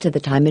 and most of the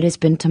time, it has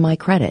been to my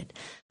credit,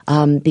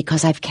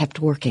 because I've kept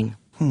working.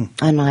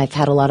 And I've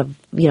had a lot of,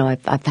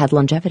 I've had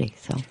longevity.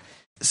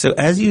 So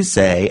as you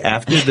say,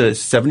 after the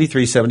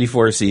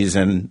 73-74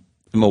 season,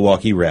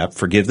 Milwaukee Rep.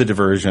 Forgive the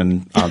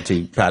diversion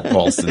onto Pat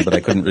Paulson, but I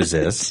couldn't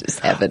resist. Just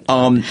haven't.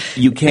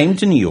 You came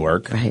to New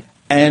York. Right.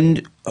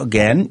 And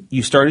again,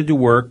 you started to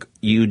work.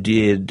 You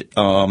did.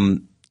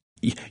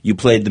 You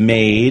played the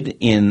maid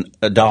in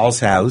A Doll's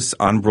House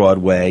on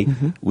Broadway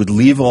with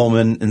Liv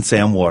Ullmann and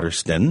Sam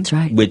Waterston. That's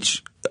right.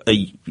 Which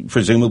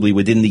presumably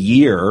within the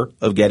year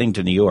of getting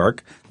to New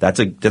York, that's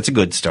a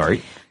good start.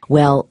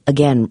 Well,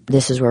 again,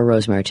 this is where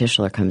Rosemary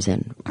Tischler comes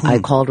in. I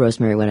called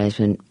Rosemary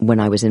when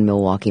I was in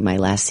Milwaukee, my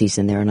last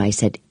season there, and I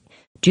said,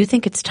 "Do you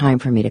think it's time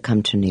for me to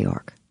come to New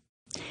York?"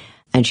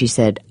 And she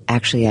said,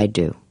 "Actually, I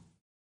do."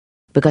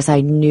 Because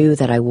I knew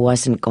that I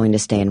wasn't going to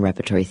stay in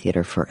repertory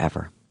theater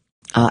forever,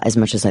 as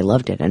much as I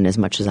loved it and as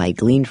much as I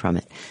gleaned from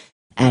it.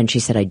 And she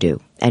said, "I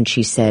do." And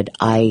she said,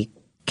 I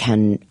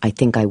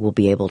think I will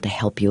be able to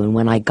help you. And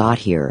when I got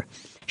here,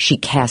 she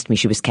cast me.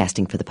 She was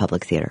casting for the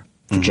Public Theater,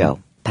 for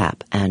Joe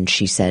Papp. And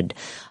she said,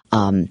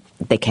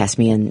 they cast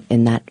me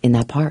in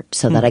that part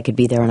so that I could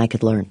be there and I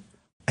could learn.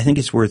 I think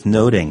it's worth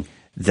noting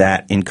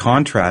that in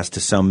contrast to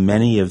so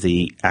many of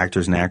the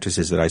actors and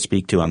actresses that I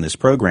speak to on this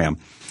program,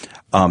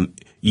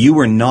 you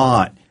were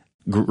not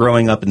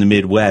growing up in the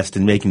Midwest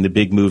and making the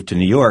big move to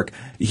New York.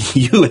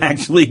 You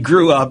actually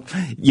grew up,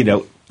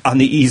 on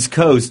the East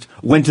Coast,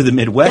 went to the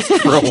Midwest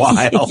for a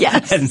while,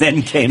 Yes. and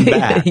then came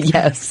back.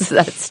 Yes,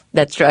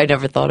 that's true. I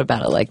never thought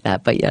about it like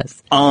that, but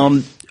yes.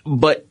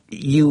 But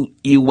you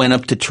went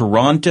up to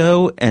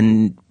Toronto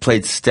and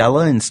played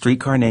Stella in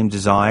Streetcar Named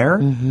Desire.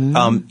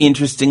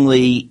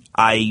 Interestingly,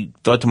 I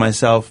thought to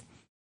myself,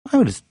 I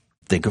would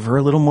think of her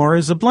a little more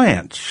as a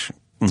Blanche,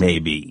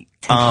 maybe.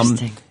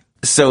 Interesting.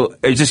 So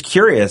I was just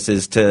curious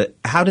as to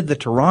how did the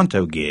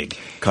Toronto gig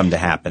come to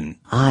happen?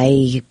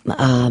 I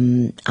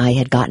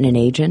had gotten an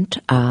agent.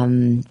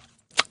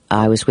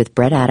 I was with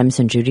Brett Adams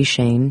and Judy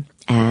Shane,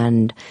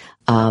 and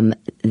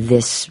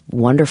this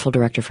wonderful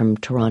director from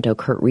Toronto,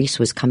 Kurt Reese,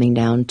 was coming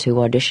down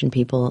to audition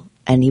people,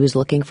 and he was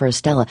looking for a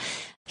Stella.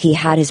 He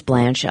had his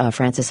Blanche,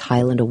 Frances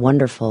Hyland, a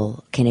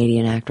wonderful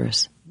Canadian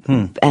actress,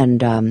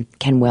 and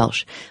Ken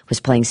Welsh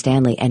was playing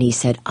Stanley, and he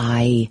said,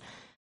 I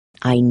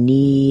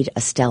need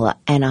a Stella.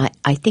 And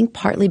I think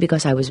partly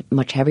because I was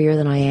much heavier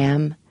than I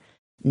am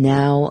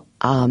now,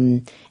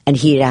 and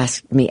he had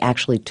asked me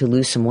actually to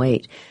lose some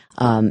weight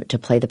to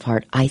play the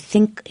part. I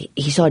think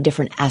he saw a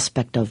different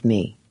aspect of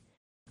me,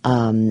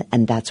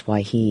 and that's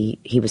why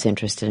he was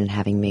interested in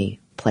having me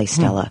play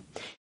Stella.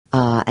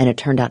 And it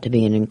turned out to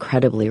be an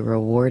incredibly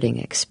rewarding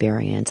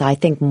experience. I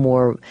think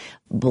more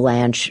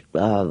Blanche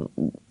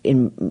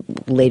in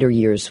later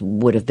years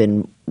would have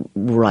been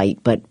right,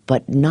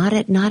 but not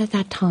at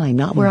that time,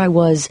 not where I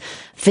was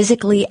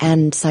physically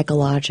and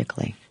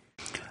psychologically.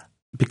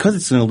 Because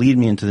it's going to lead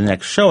me into the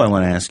next show I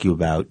want to ask you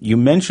about, you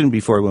mentioned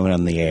before we went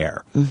on the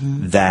air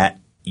that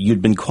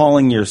you'd been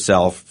calling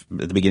yourself,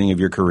 at the beginning of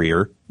your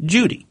career,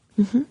 Judy.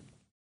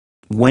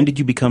 When did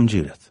you become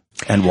Judith,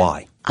 and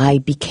why? I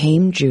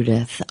became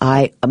Judith.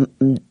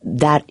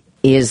 That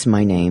is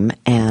my name,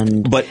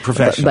 but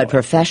professionally. But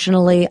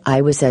professionally,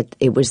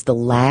 it was the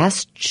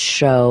last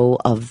show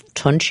of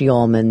Tunch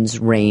Yallman's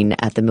reign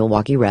at the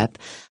Milwaukee Rep,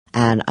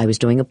 and I was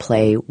doing a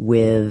play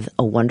with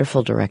a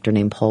wonderful director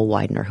named Paul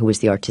Widener, who was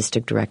the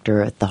artistic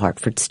director at the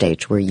Hartford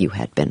Stage where you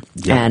had been.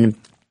 Yeah. And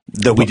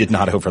though we did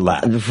not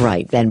overlap.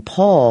 Right. Then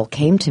Paul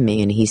came to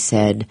me and he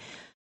said,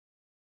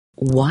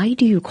 "Why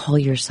do you call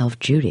yourself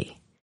Judy?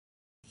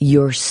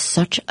 You're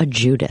such a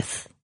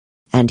Judith."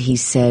 And he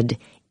said,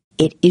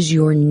 "It is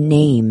your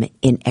name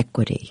in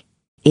equity.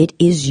 It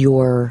is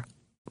your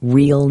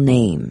real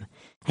name."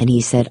 And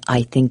he said,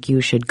 "I think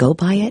you should go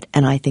by it,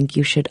 and I think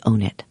you should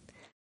own it."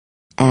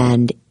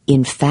 And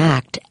in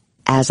fact,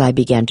 as I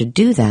began to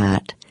do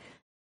that,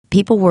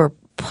 people were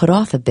put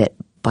off a bit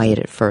by it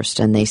at first,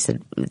 and they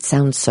said, "It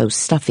sounds so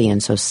stuffy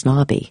and so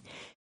snobby."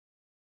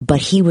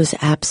 But he was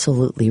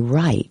absolutely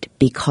right,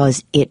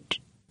 because it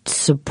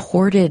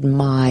supported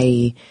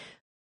my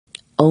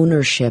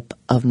ownership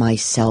of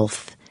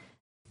myself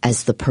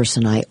as the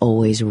person I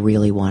always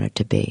really wanted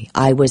to be.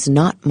 I was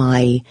not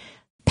my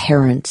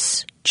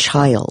parents'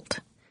 child.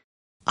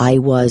 I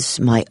was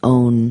my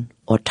own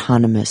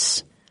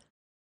autonomous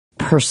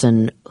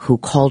person who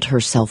called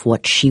herself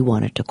what she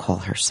wanted to call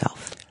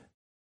herself.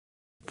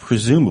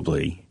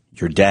 Presumably,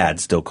 your dad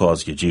still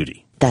calls you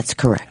Judy. That's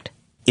correct.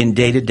 In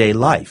day-to-day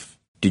life,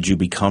 did you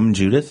become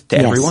Judith to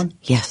everyone?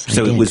 Yes, I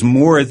So did. it was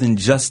more than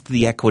just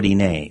the equity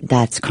name.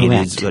 That's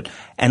correct. It is,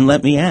 and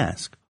let me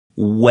ask,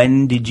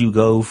 when did you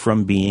go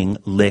from being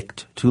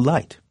licked to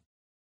light?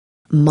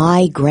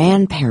 My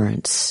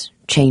grandparents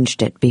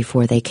changed it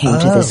before they came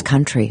to this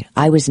country.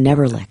 I was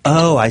never licked.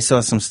 Oh, I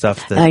saw some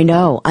stuff that... I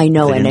know. that And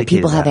indicated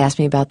people have that. asked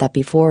me about that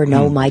before.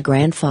 No, my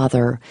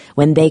grandfather,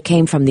 when they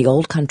came from the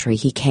old country,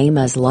 he came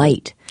as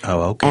light.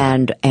 Oh,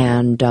 okay.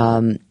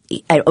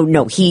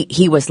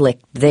 He was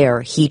licked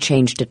there. He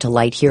changed it to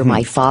light here.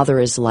 My father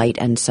is light,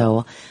 and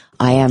so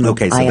I am.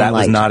 Okay, so I am that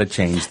was light. not a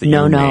change that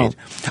No, you no.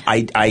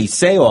 made. I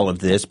say all of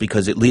this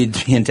because it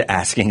leads me into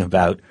asking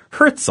about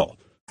Herzl.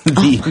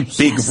 the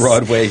big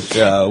Broadway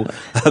show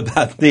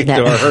about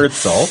Theodore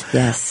Herzl.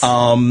 Yes.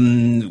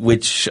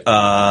 Which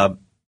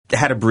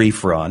had a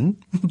brief run.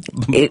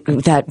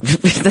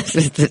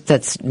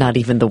 That's not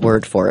even the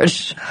word for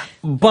it.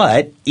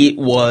 But it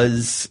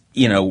was,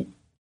 it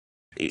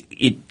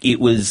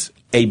was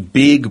a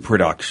big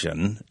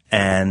production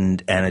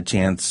and a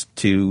chance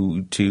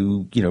to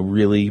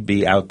really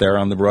be out there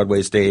on the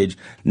Broadway stage,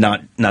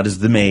 not as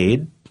the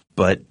maid,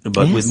 but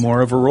Yes. with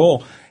more of a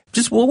role.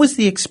 Just what was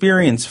the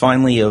experience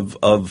finally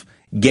of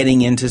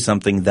getting into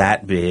something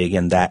that big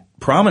and that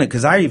prominent?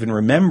 Because I even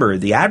remember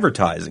the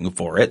advertising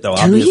for it, though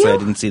obviously I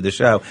didn't see the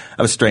show. I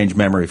have a strange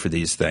memory for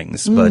these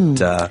things,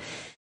 but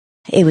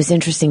it was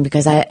interesting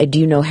because do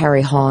you know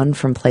Harry Hahn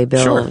from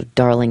Playbill? Sure.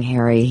 Darling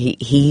Harry.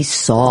 He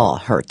saw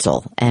Herzl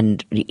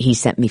and he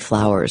sent me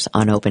flowers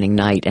on opening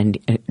night and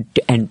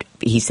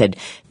he said,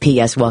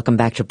 "P.S. Welcome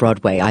back to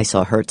Broadway. I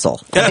saw Herzl."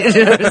 So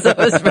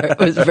it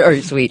was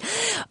very sweet.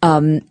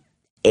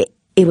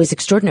 It was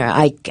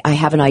extraordinary. I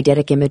have an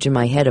eidetic image in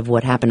my head of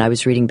what happened. I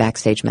was reading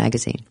Backstage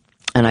magazine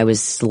and I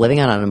was living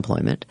on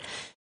unemployment.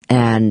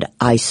 And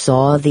I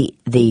saw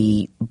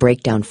the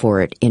breakdown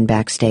for it in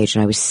Backstage,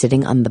 and I was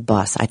sitting on the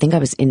bus. I think I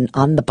was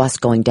on the bus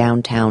going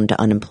downtown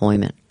to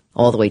unemployment,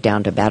 all the way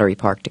down to Battery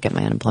Park to get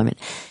my unemployment.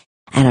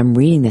 And I'm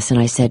reading this, and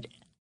I said,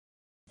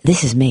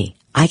 "This is me.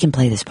 I can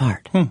play this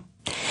part."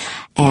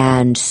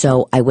 And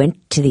so I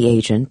went to the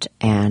agent,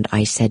 and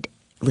I said,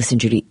 "Listen,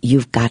 Judy,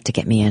 you've got to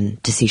get me in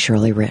to see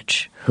Shirley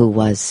Rich, who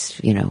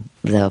was,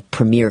 the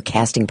premier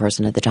casting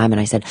person at the time."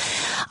 And I said,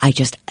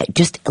 just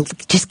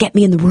get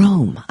me in the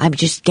room.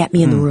 Just get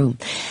me in the room."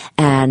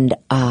 And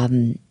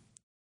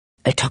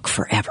it took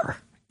forever.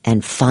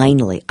 And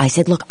finally, I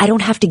said, "Look, I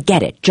don't have to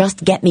get it.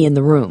 Just get me in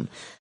the room."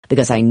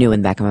 Because I knew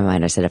in the back of my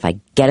mind, I said, if I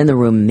get in the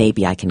room,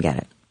 maybe I can get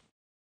it.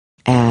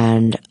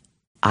 And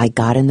I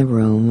got in the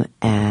room,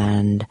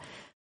 and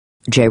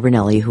Jay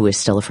Ranelli, who is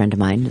still a friend of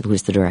mine, who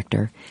is the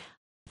director,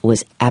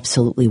 was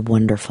absolutely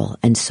wonderful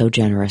and so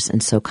generous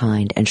and so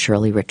kind, and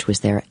Shirley Rich was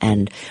there.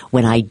 And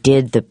when I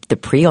did the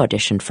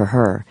pre-audition for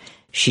her,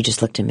 she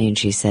just looked at me and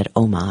she said,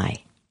 "Oh my."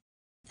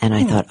 And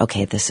I thought,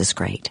 okay, this is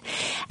great.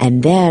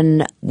 And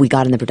then we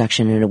got in the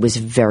production, and it was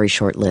very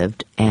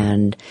short-lived,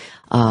 and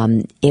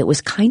it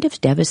was kind of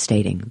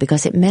devastating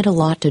because it meant a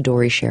lot to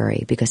Dory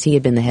Sherry because he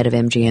had been the head of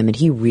MGM and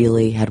he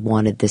really had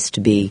wanted this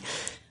to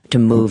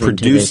move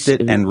produced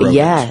into this. it and wrote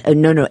it.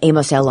 No,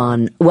 Amos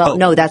Elon. Well,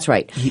 no, that's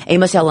right.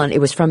 Amos Elon.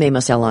 It was from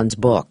Amos Elon's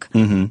book.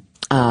 I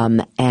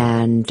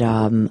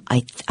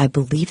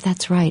believe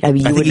that's right. I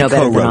mean, you would know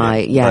better than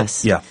I.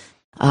 Yes. Yeah.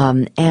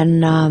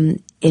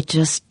 It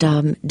just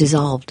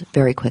dissolved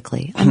very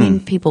quickly. I mean,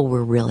 people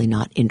were really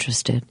not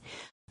interested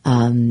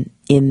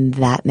in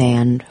that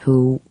man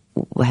who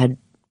had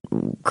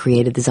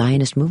created the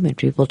Zionist movement.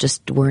 People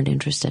just weren't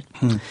interested.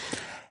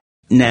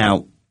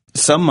 Now,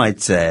 some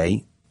might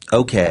say,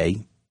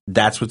 okay,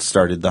 that's what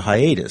started the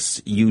hiatus.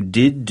 You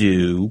did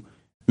do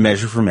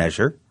Measure for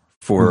Measure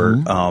for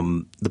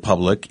the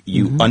public.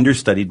 You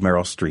understudied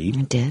Meryl Streep.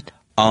 I did.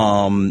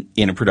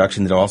 In a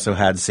production that also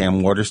had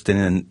Sam Waterston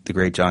and the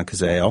great John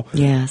Cazale.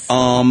 Yes.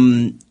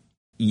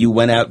 You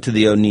went out to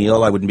the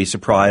O'Neill. I wouldn't be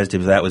surprised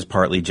if that was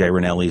partly Jay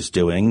Ranelli's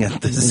doing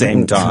at the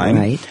same time.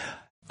 Right.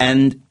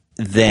 And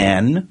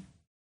then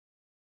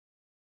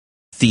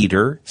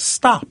theater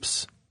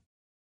stops.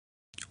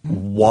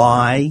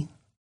 Why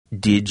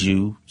did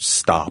you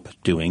stop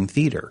doing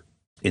theater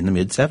in the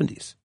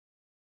mid-'70s?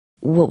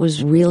 What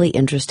was really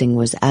interesting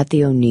was at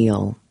the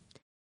O'Neill,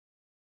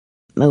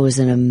 it was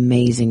an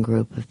amazing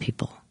group of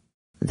people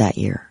that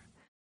year.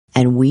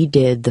 And we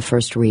did the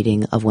first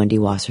reading of Wendy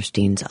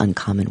Wasserstein's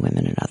Uncommon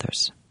Women and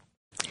Others.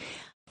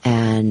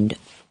 And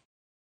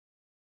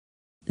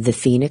the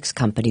Phoenix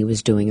Company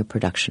was doing a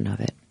production of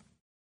it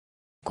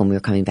when we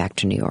were coming back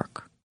to New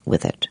York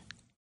with it.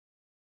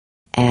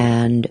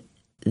 And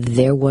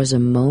there was a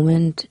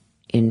moment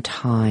in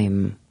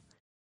time,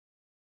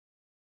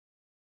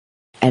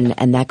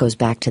 and that goes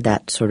back to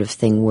that sort of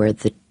thing where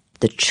the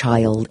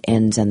child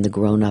ends and the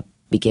grown-up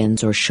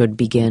begins, or should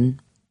begin,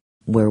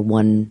 where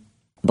one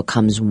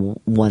becomes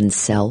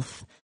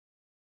oneself.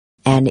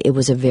 And it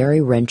was a very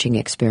wrenching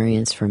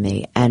experience for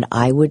me. And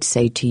I would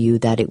say to you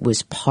that it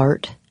was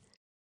part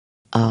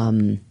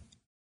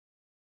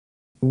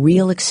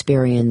real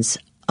experience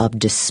of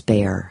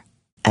despair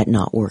at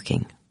not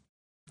working.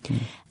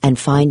 And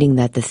finding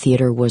that the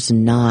theater was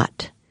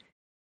not,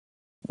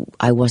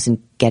 I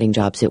wasn't getting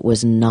jobs, it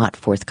was not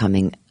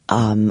forthcoming.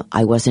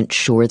 I wasn't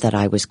sure that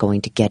I was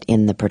going to get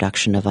in the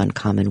production of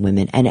Uncommon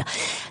Women. And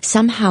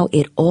somehow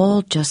it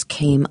all just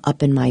came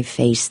up in my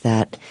face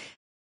that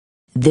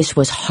this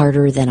was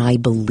harder than I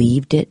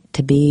believed it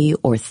to be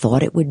or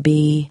thought it would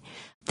be,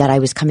 that I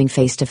was coming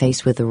face to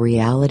face with the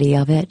reality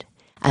of it.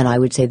 And I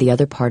would say the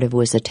other part of it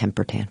was a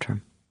temper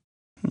tantrum.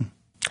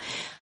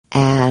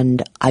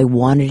 And I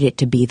wanted it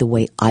to be the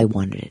way I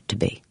wanted it to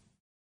be.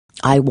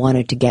 I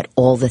wanted to get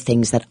all the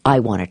things that I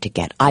wanted to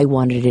get. I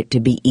wanted it to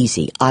be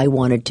easy. I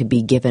wanted to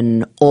be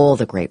given all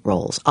the great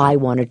roles. I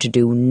wanted to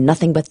do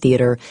nothing but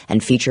theater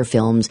and feature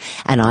films.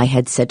 And I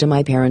had said to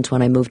my parents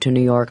when I moved to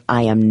New York,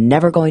 I am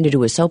never going to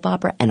do a soap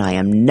opera and I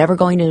am never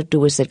going to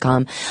do a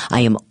sitcom.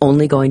 I am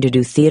only going to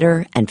do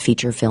theater and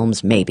feature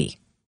films, maybe.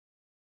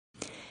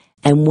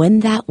 And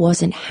when that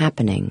wasn't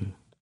happening,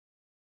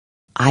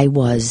 I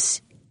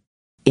was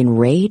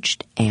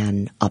enraged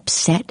and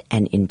upset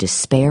and in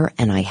despair,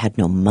 and I had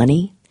no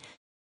money.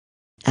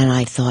 And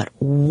I thought,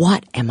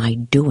 what am I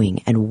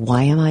doing and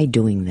why am I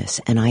doing this?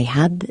 And I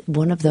had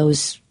one of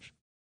those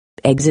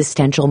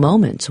existential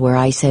moments where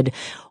I said,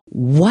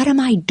 what am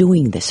I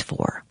doing this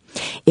for?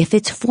 If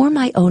it's for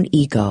my own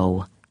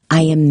ego,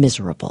 I am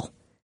miserable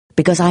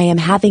because I am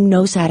having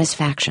no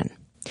satisfaction.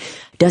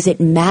 Does it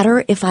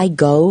matter if I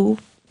go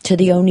to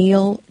the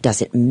O'Neill?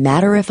 Does it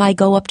matter if I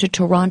go up to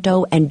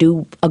Toronto and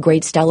do a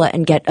great Stella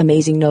and get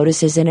amazing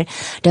notices in it?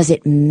 Does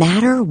it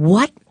matter?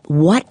 What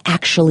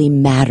actually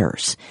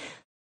matters?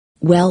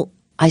 Well,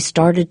 I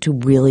started to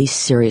really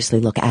seriously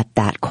look at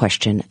that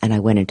question, and I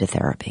went into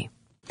therapy.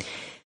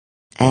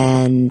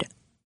 And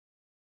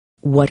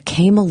what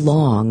came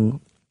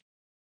along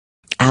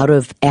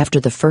after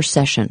the first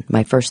session,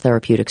 my first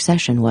therapeutic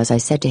session, was I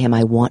said to him,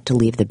 I want to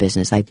leave the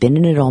business. I've been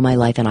in it all my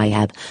life, and I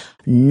have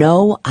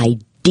no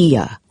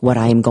idea what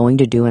I am going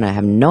to do, and I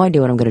have no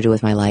idea what I'm going to do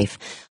with my life.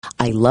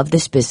 I love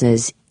this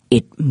business.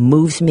 It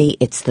moves me.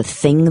 It's the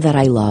thing that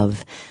I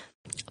love,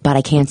 but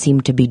I can't seem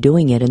to be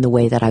doing it in the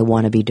way that I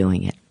want to be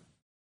doing it.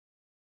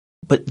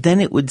 But then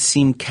it would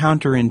seem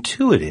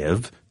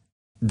counterintuitive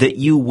that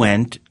you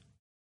went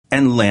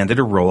and landed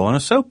a role on a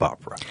soap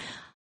opera.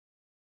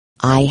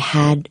 I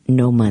had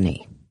no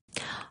money.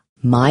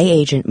 My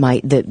agent,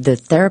 the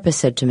therapist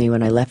said to me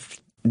when I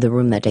left the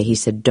room that day, he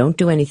said, don't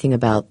do anything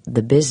about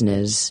the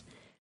business,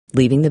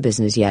 leaving the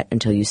business yet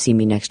until you see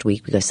me next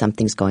week because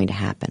something's going to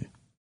happen.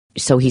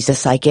 So he's a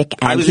psychic.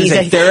 And I was going to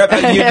say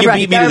therapist. You right,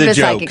 beat me to the joke.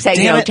 Psychic,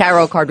 saying,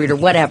 tarot card reader,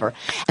 whatever.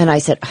 And I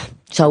said,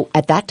 so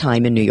at that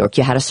time in New York,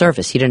 you had a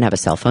service. You didn't have a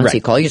cell phone, right. So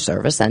you call your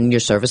service, and your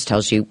service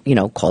tells you,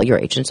 call your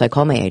agent. So I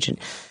call my agent.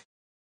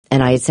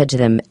 And I had said to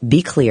them,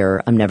 be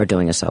clear, I'm never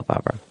doing a soap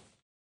opera.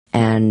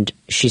 And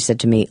she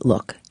said to me,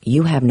 look,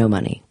 you have no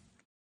money.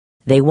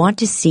 They want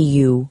to see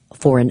you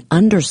for an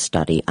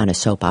understudy on a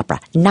soap opera,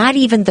 not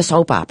even the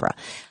soap opera.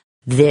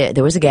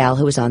 There was a gal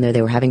who was on there.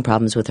 They were having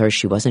problems with her.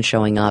 She wasn't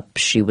showing up.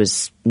 She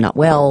was not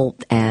well,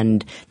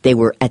 and they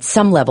were at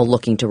some level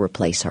looking to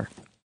replace her.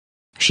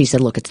 She said,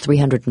 look, it's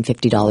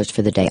 $350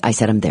 for the day. I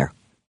said, I'm there.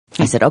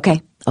 I said,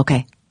 okay.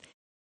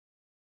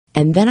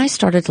 And then I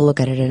started to look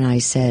at it, and I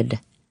said,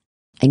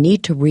 I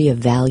need to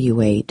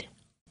reevaluate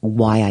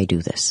why I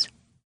do this.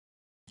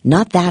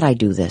 Not that I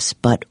do this,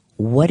 but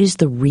what is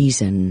the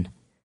reason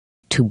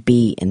to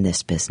be in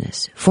this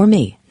business? For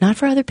me, not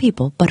for other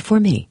people, but for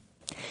me.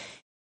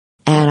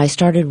 And I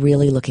started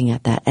really looking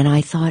at that, and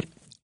I thought,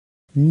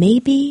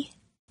 maybe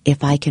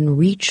if I can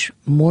reach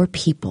more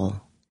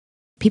people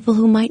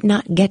who might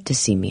not get to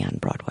see me on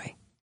Broadway,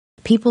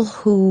 people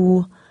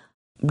who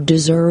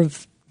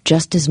deserve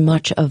just as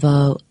much of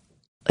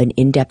an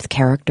in-depth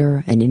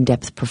character, an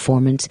in-depth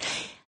performance,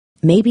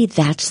 maybe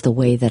that's the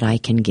way that I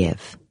can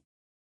give.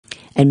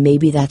 And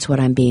maybe that's what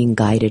I'm being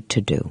guided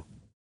to do.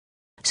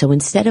 So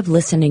instead of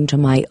listening to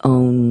my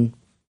own,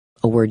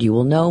 a word you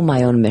will know,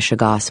 my own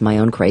mishigas, my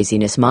own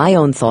craziness, my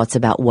own thoughts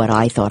about what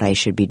I thought I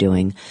should be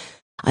doing,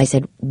 I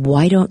said,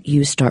 why don't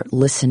you start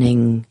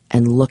listening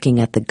and looking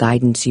at the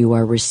guidance you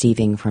are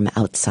receiving from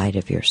outside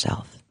of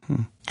yourself?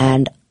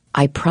 And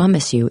I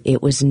promise you,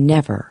 it was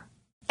never,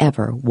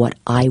 ever what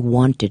I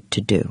wanted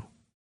to do,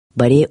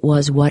 but it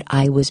was what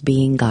I was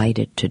being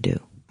guided to do.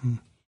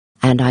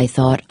 And I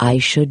thought I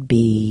should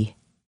be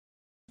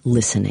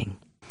listening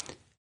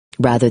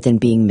rather than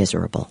being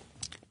miserable.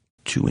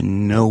 To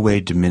in no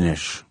way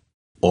diminish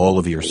all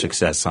of your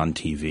success on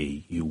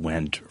TV, you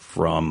went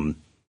from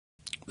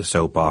the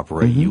soap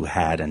opera, you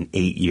had an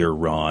 8-year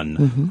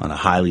run on a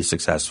highly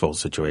successful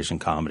situation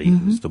comedy,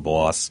 Who's the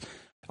Boss,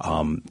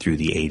 through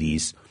the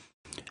 80s.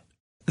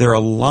 There are a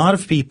lot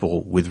of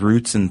people with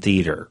roots in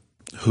theater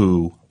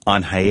who,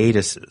 on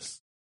hiatuses,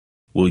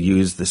 will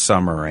use the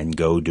summer and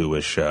go do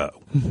a show.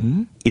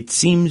 It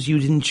seems you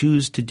didn't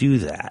choose to do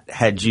that.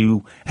 Had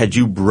you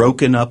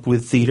broken up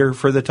with theater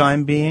for the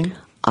time being?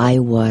 I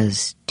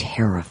was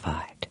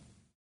terrified.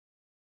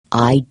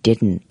 I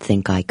didn't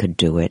think I could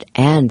do it.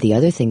 And the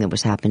other thing that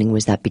was happening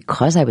was that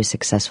because I was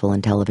successful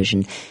in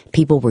television,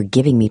 people were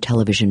giving me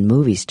television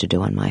movies to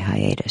do on my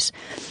hiatus.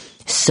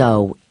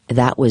 So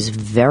that was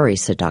very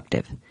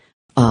seductive.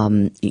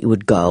 You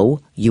would go,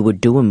 you would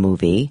do a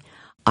movie.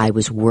 I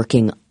was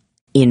working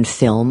in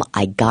film.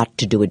 I got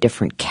to do a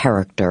different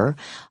character,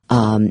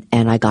 and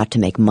I got to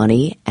make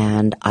money,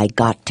 and I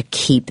got to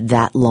keep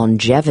that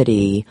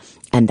longevity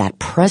and that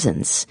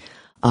presence.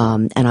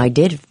 And I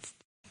did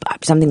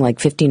something like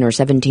 15 or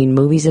 17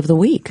 movies of the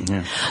week.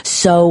 Yeah.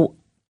 So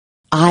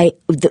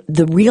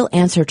The real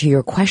answer to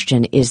your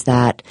question is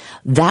that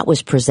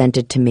was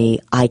presented to me.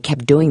 I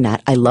kept doing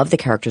that. I love the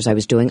characters I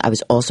was doing. I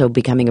was also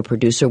becoming a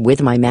producer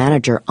with my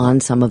manager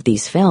on some of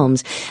these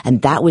films,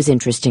 and that was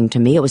interesting to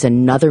me. It was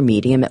another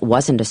medium. It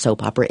wasn't a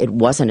soap opera. It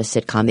wasn't a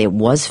sitcom. It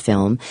was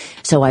film.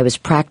 So I was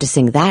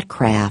practicing that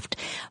craft.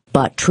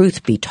 But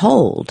truth be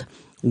told,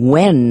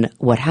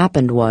 what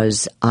happened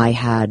was I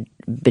had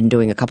been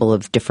doing a couple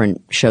of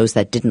different shows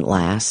that didn't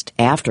last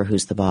after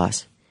Who's the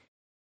Boss.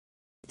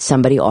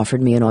 Somebody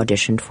offered me an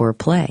audition for a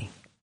play.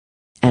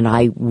 And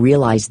I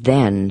realized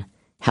then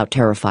how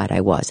terrified I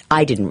was.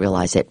 I didn't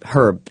realize it.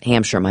 Herb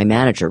Hampshire, my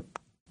manager,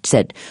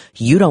 said,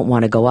 you don't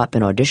want to go up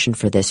and audition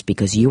for this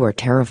because you are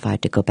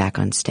terrified to go back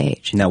on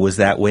stage. Now, was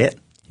that Wit?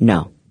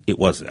 No. It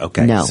wasn't.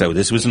 Okay. No. So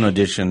this was an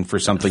audition for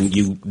something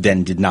you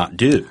then did not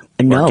do.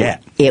 No. Or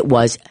get. It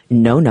was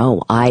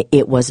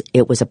it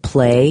was a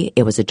play.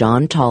 It was a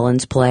John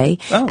Tollins play,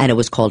 and it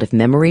was called If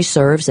Memory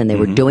Serves, and they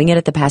were doing it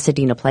at the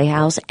Pasadena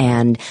Playhouse,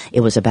 and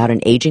it was about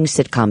an aging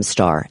sitcom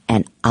star,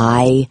 and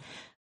I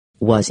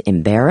was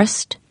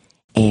embarrassed,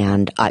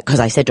 and because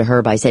I said to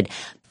Herb, I said,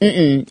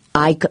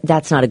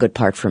 that's not a good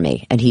part for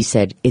me, and he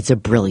said, it's a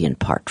brilliant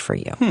part for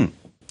you.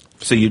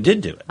 So you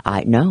did do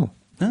it? No.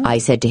 Oh. I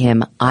said to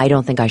him, I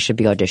don't think I should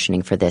be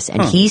auditioning for this.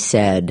 And he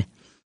said,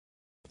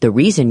 the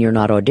reason you're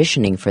not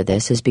auditioning for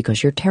this is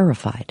because you're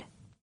terrified.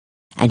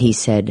 And he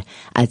said,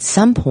 at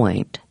some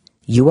point,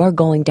 you are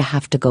going to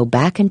have to go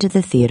back into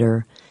the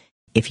theater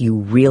if you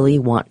really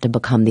want to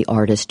become the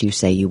artist you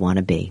say you want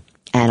to be.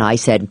 And I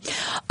said,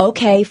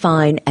 okay,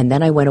 fine. And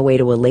then I went away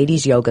to a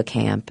ladies' yoga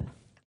camp,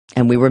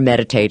 and we were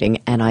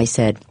meditating. And I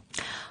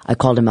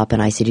called him up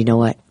and I said, you know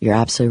what? You're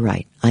absolutely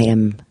right. I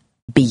am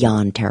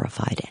beyond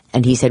terrified.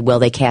 And he said, well,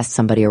 they cast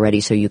somebody already,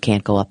 so you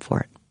can't go up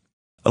for it.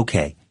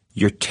 Okay.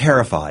 You're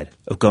terrified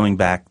of going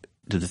back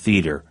to the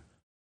theater.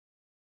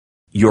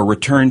 Your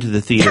return to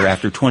the theater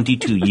after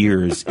 22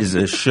 years is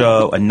a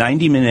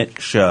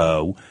 90-minute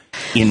show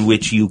in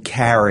which you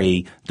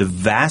carry the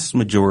vast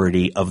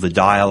majority of the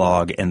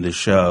dialogue and the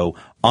show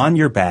on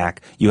your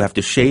back. You have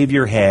to shave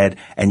your head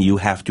and you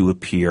have to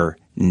appear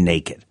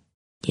naked.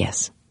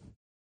 Yes.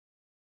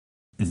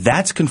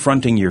 That's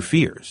confronting your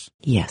fears.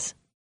 Yes.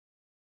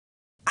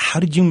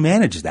 How did you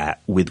manage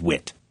that with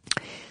Wit?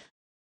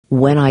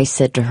 When I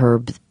said to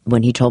Herb,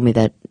 when he told me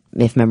that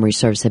If Memory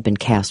Serves had been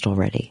cast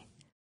already,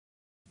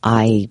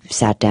 I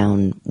sat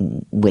down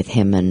with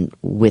him and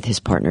with his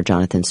partner,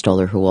 Jonathan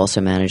Stoller, who also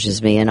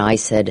manages me, and I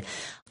said,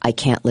 I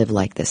can't live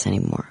like this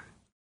anymore.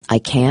 I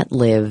can't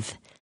live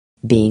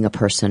being a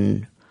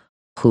person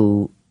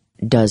who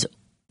does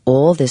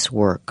all this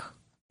work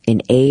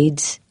in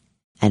AIDS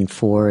and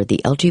for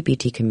the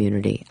LGBT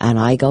community, and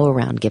I go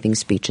around giving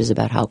speeches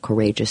about how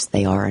courageous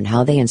they are and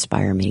how they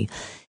inspire me,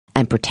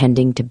 and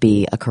pretending to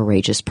be a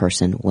courageous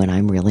person when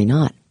I'm really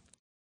not.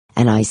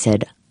 And I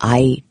said,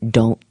 I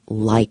don't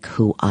like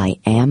who I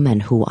am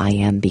and who I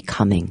am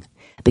becoming,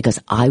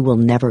 because I will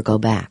never go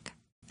back.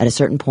 At a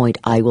certain point,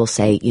 I will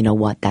say, you know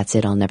what, that's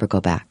it, I'll never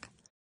go back.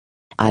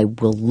 I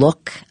will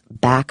look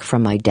back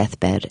from my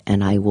deathbed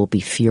and I will be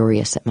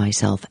furious at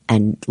myself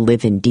and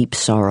live in deep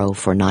sorrow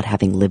for not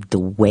having lived the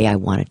way I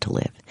wanted to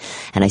live.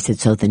 And I said,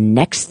 so the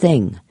next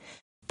thing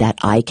that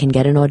I can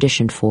get an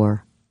audition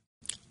for,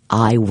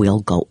 I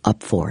will go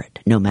up for it,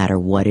 no matter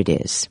what it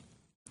is.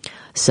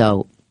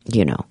 So,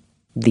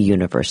 the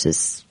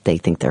universe they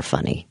think they're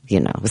funny,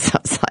 So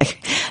it's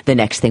like the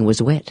next thing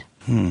was Wit.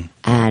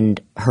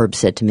 And Herb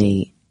said to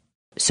me,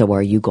 so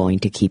are you going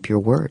to keep your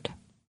word?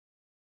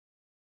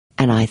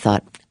 And I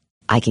thought,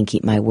 I can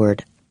keep my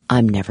word.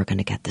 I'm never going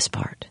to get this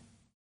part.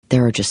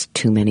 There are just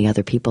too many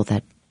other people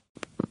that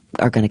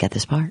are going to get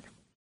this part.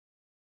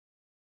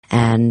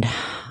 And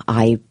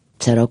I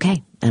said,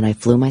 okay. And I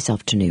flew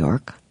myself to New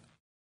York.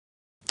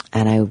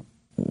 And I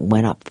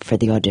went up for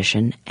the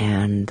audition.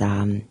 And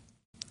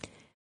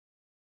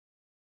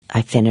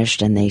I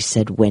finished. And they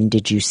said, when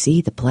did you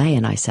see the play?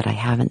 And I said, I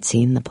haven't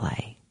seen the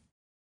play.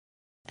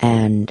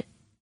 And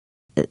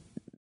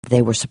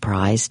they were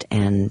surprised.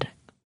 And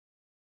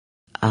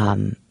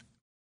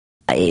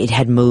it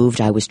had moved.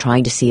 I was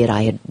trying to see it.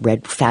 I had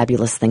read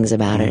fabulous things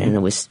about it, and it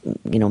was,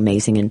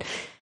 amazing.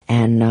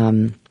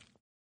 And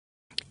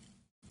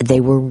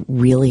they were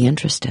really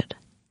interested.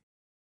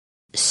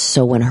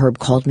 So when Herb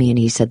called me and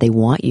he said, they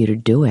want you to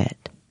do it,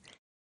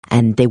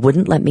 and they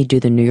wouldn't let me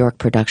do the New York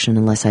production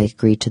unless I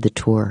agreed to the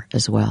tour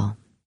as well.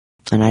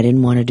 And I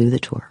didn't want to do the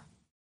tour.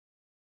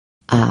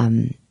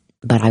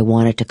 But I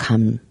wanted to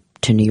come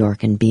to New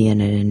York and be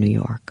in it in New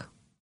York.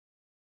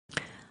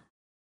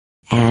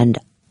 And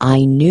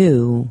I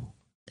knew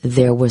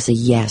there was a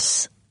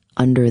yes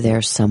under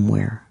there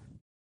somewhere.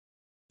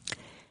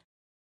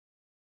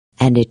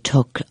 And it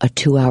took a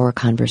 2-hour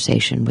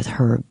conversation with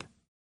Herb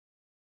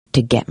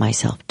to get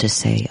myself to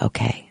say,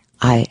 okay,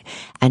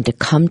 and to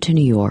come to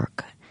New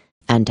York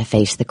and to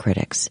face the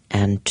critics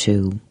and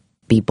to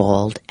be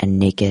bald and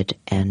naked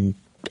and,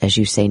 as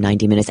you say,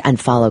 90 minutes, and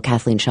follow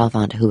Kathleen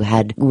Chalfant, who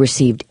had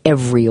received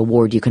every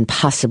award you can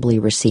possibly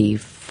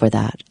receive for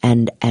that,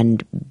 and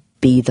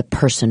be the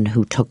person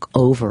who took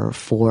over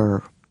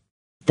for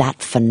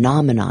that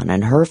phenomenon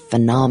and her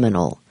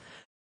phenomenal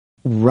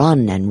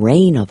run and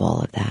reign of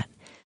all of that,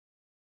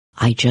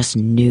 I just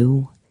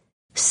knew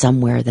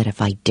somewhere that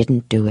if I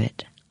didn't do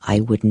it, I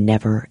would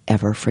never,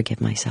 ever forgive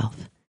myself.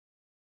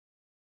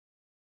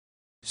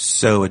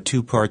 So a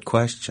two-part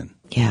question.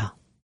 Yeah.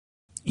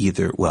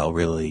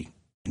 Really,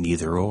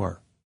 neither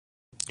or.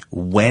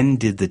 When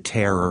did the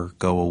terror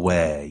go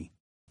away?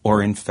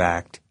 Or in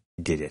fact,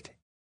 did it?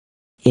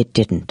 It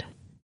didn't.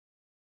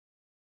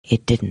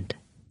 It didn't.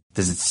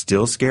 Does it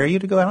still scare you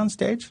to go out on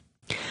stage?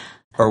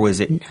 Or was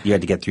it you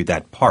had to get through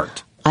that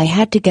part? I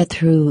had to get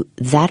through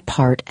that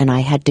part, and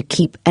I had to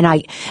keep, and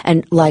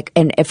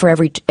for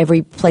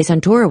every place on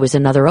tour was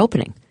another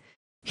opening.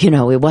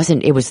 It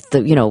was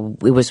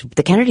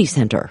the Kennedy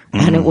Center,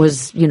 and it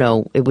was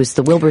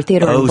the Wilbur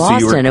Theater in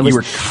Boston. So you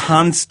were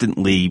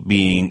constantly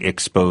being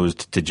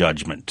exposed to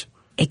judgment.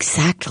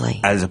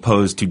 Exactly. As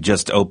opposed to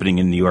just opening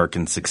in New York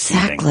and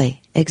succeeding.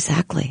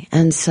 Exactly.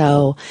 And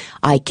so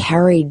I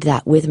carried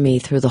that with me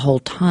through the whole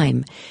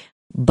time,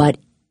 but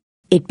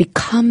it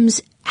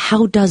becomes,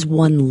 how does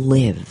one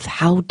live?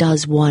 How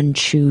does one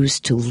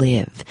choose to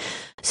live?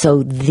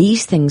 So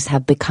these things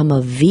have become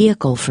a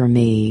vehicle for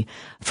me,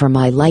 for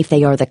my life.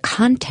 They are the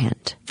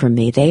content for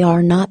me. They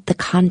are not the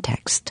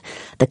context.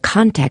 The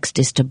context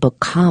is to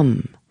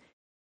become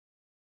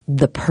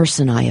the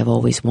person I have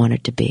always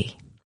wanted to be.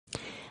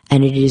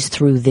 And it is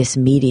through this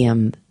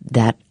medium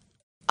that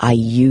I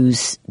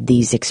use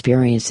these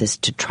experiences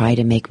to try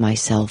to make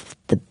myself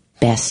the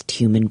best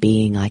human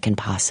being I can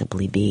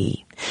possibly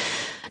be.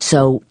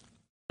 So,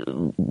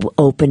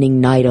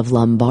 opening night of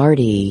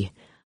Lombardi,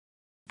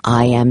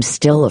 I am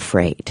still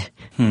afraid,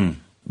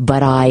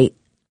 but I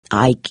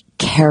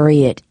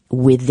carry it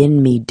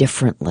within me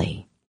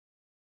differently.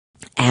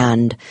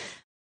 And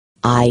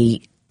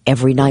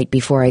every night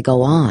before I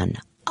go on,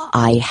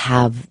 I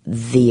have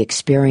the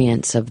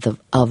experience of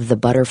the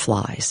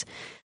butterflies,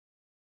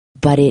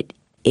 but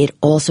it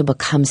also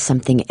becomes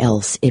something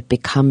else. It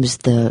becomes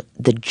the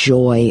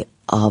joy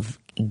of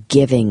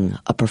giving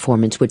a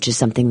performance, which is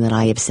something that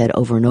I have said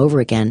over and over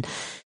again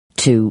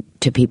to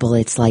people.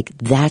 It's like,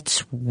 that's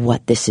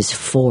what this is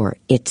for.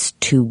 It's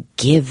to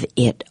give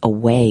it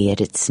away.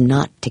 It's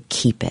not to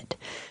keep it.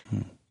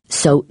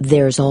 So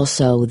there's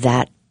also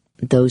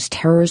those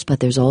terrors,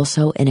 but there's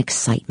also an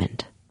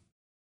excitement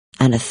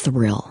and a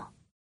thrill.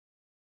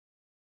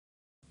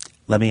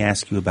 Let me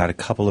ask you about a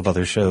couple of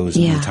other shows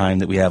in the time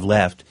that we have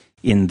left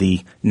in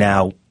the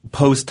now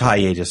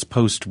post-hiatus,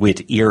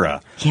 post-wit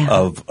era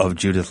of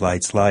Judith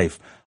Light's life.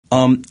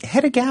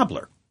 Hedda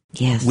Gabler,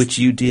 yes, which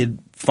you did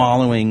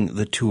following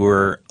the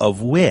tour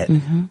of Wit.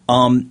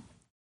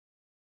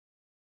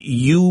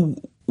 You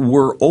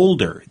were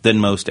older than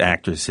most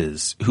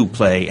actresses who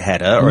play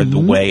Hedda, or the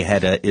way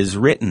Hedda is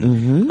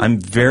written. I'm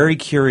very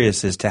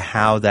curious as to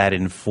how that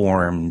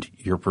informed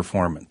your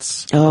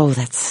performance. Oh,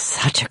 that's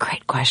such a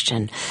great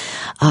question.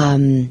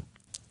 And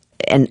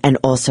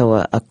also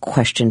a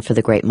question for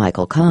the great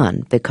Michael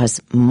Kahn,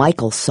 because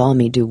Michael saw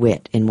me do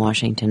Wit in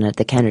Washington at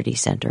the Kennedy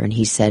Center, and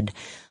he said,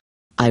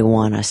 I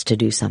want us to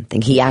do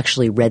something. He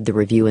actually read the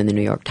review in the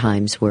New York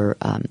Times where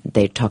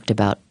they talked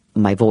about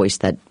my voice,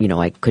 that,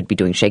 I could be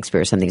doing Shakespeare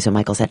or something. So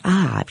Michael said,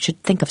 I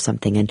should think of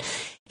something. And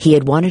he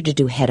had wanted to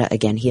do Hedda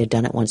again. He had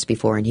done it once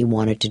before, and he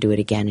wanted to do it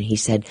again. And he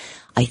said,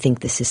 I think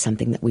this is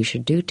something that we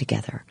should do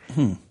together.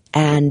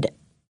 And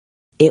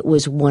it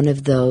was one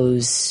of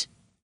those,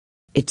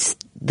 it's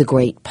the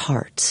great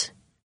parts.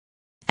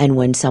 And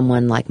when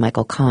someone like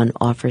Michael Kahn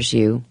offers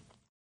you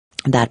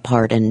that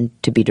part and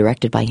to be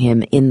directed by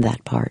him in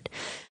that part,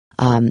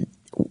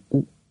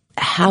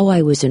 how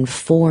I was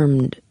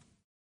informed,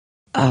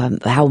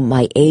 how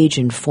my age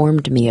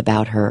informed me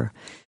about her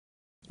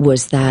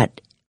was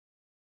that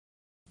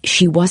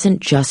she wasn't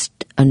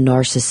just a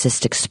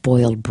narcissistic,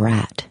 spoiled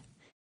brat.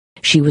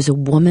 She was a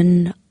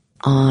woman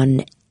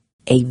on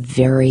a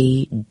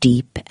very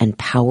deep and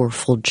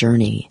powerful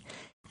journey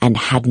and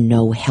had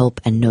no help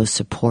and no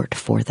support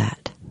for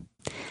that.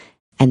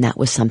 And that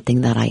was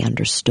something that I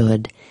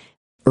understood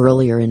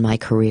earlier in my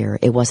career.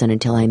 It wasn't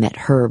until I met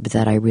Herb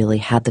that I really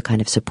had the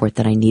kind of support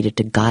that I needed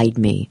to guide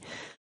me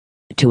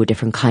to a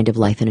different kind of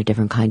life and a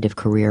different kind of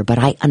career. But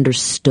I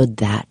understood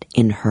that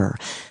in her,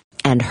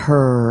 and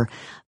her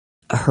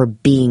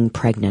being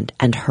pregnant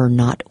and her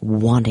not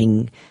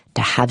wanting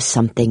to have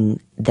something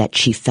that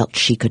she felt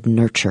she could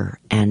nurture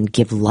and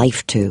give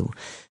life to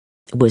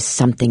was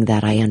something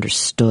that I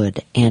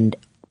understood. And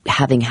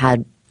having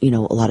had, a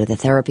lot of the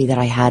therapy that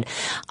I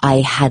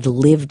had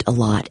lived a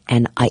lot,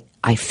 and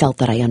I felt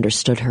that I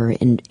understood her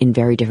in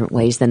very different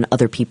ways than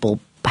other people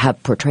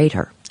have portrayed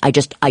her. I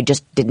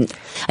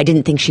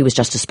didn't think she was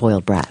just a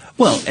spoiled brat.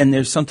 Well, and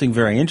there's something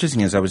very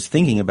interesting as I was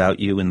thinking about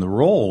you in the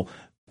role,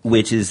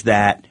 which is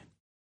that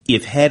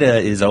if Hedda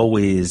is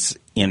always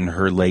in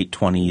her late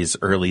 20s,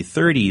 early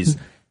 30s,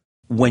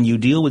 when you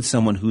deal with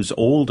someone who's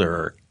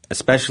older,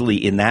 especially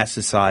in that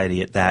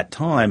society at that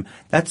time,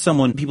 that's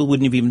someone people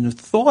wouldn't have even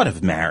thought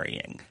of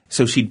marrying.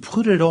 So she'd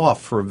put it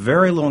off for a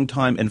very long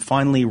time and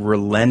finally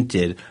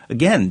relented.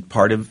 Again,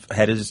 part of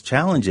Hedda's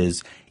challenge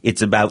is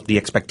it's about the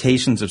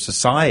expectations of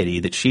society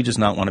that she does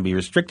not want to be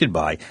restricted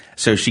by.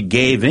 So she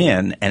gave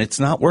in, and it's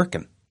not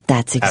working.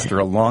 After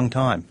a long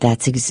time.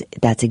 That's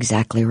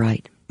exactly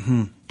right.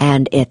 Mm-hmm.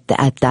 And at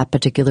that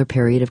particular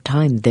period of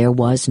time, there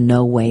was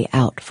no way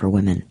out for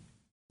women.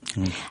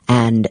 Mm.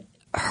 And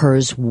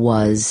hers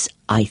was,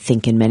 I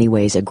think, in many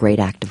ways, a great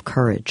act of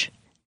courage,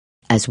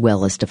 as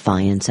well as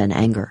defiance and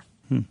anger.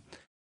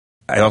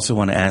 I also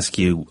want to ask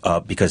you,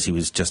 because he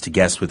was just a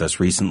guest with us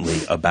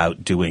recently,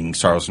 about doing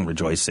Sorrows and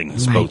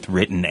Rejoicings, right, both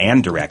written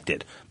and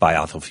directed by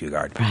Athol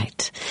Fugard.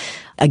 Right.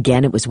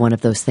 Again, it was one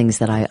of those things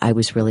that I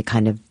was really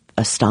kind of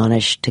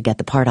astonished to get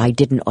the part. I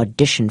didn't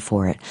audition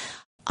for it.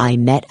 I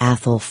met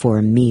Athol for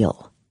a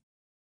meal,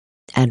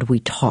 and we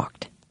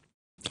talked.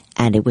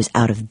 And it was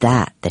out of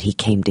that he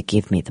came to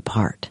give me the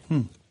part.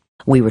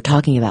 We were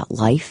talking about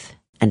life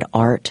and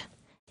art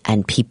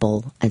and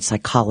people and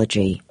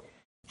psychology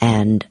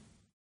and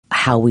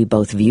how we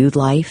both viewed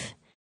life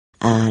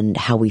and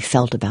how we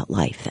felt about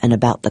life and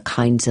about the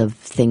kinds of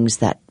things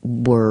that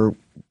were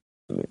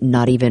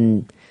not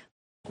even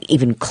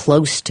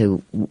close to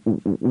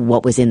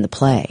what was in the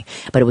play.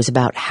 But it was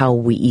about how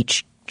we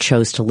each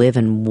chose to live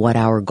and what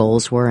our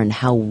goals were and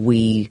how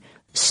we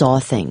saw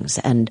things.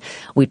 And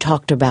we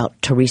talked about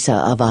Teresa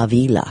of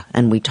Avila,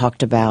 and we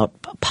talked about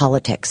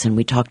politics, and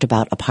we talked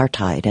about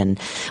apartheid, and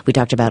we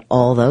talked about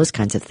all those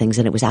kinds of things.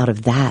 And it was out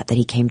of that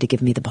he came to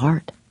give me the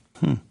part.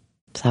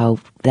 So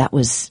that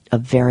was a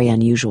very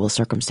unusual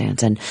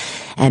circumstance.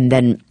 And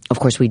then, of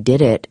course, we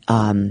did it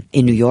in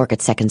New York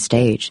at Second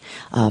Stage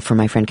for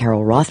my friend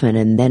Carol Rothman.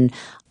 And then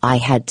I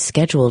had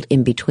scheduled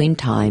in between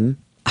time,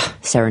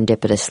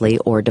 serendipitously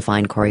or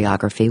divine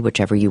choreography,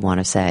 whichever you want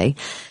to say,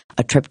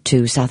 a trip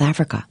to South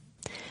Africa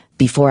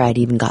before I'd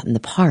even gotten the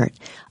part,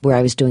 where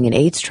I was doing an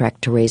AIDS trek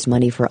to raise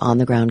money for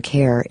on-the-ground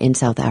care in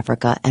South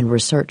Africa and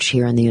research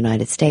here in the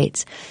United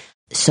States.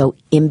 So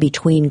in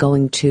between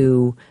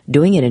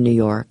doing it in New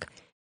York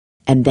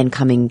and then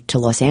coming to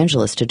Los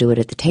Angeles to do it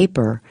at the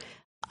Taper,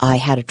 I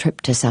had a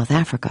trip to South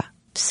Africa.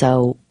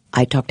 So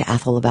I talked to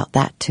Athol about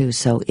that too.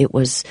 So it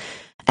was,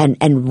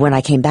 and when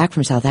I came back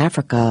from South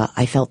Africa,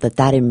 I felt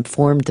that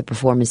informed the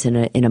performance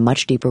in a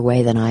much deeper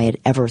way than I had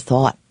ever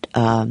thought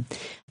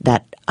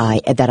that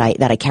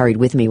I carried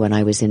with me when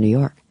I was in New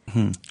York.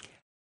 Mm-hmm.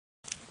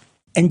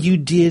 And you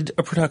did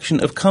a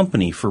production of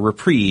Company for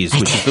Reprise,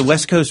 which is the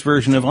West Coast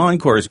version of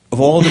Encores. Of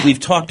all that we've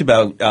talked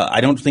about,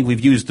 I don't think we've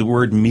used the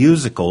word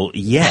musical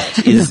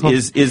yet.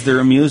 Is there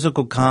a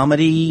musical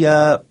comedy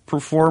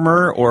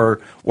performer or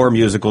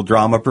musical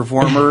drama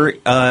performer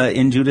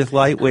in Judith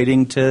Light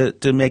waiting to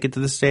make it to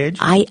the stage?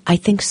 I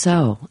think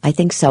so.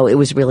 It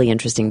was really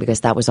interesting because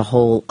that was a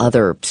whole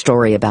other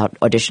story about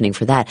auditioning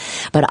for that.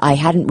 But I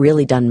hadn't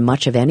really done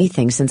much of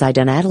anything since I'd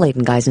done Adelaide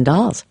and Guys and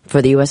Dolls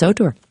for the USO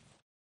tour.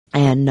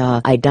 And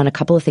I'd done a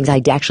couple of things.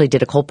 I actually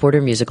did a Cole Porter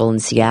musical in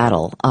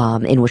Seattle,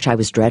 in which I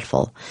was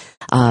dreadful.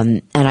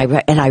 And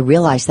I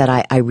realized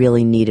that I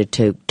really needed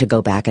to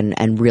go back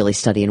and really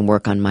study and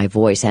work on my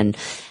voice. And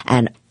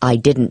I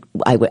didn't.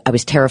 I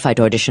was terrified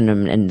to audition,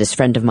 and this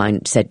friend of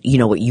mine said, "You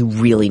know what? You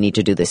really need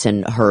to do this."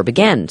 And Herb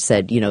again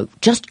said,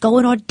 "Just go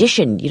and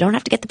audition. You don't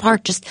have to get the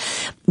part. Just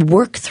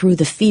work through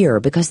the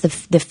fear, because the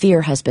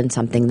fear has been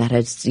something that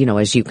has,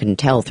 as you can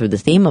tell through the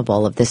theme of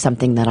all of this,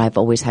 something that I've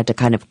always had to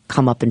kind of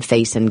come up and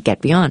face and get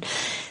beyond."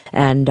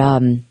 And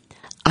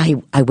I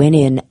went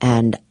in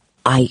and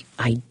I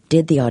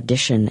did the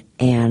audition,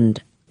 and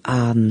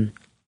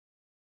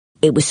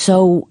it was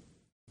so.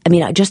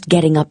 Just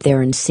getting up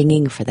there and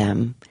singing for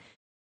them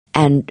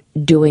and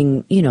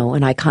doing,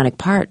 an iconic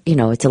part,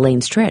 it's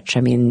Elaine Stritch.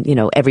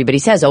 Everybody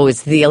says, "Oh,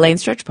 it's the Elaine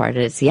Stritch part."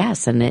 And it's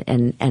yes. And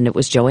it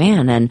was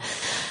Joanne. And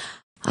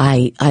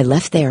I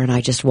left there and I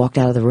just walked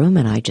out of the room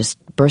and I just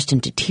burst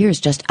into tears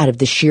just out of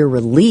the sheer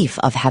relief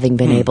of having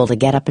been able to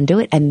get up and do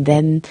it. And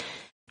then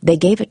they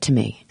gave it to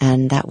me,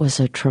 and that was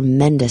a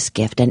tremendous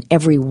gift. And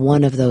every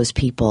one of those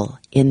people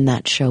in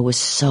that show was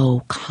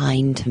so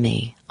kind to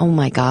me. Oh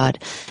my God.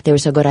 They were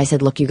so good. I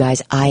said, "Look, you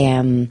guys,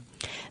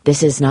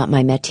 this is not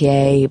my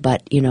métier,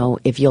 but,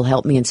 if you'll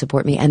help me and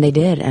support me." And they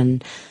did.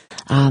 And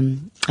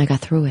I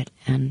got through it,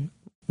 and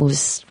it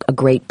was a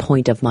great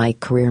point of my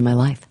career and my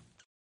life.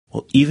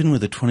 Well, even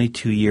with a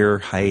 22-year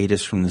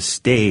hiatus from the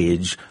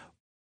stage,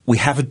 we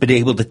haven't been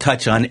able to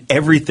touch on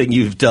everything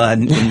you've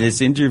done in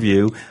this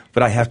interview,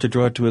 but I have to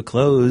draw it to a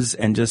close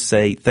and just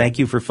say thank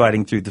you for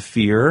fighting through the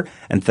fear,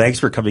 and thanks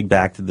for coming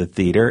back to the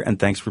theater, and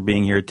thanks for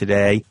being here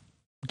today,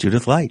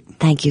 Judith Light.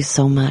 Thank you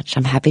so much.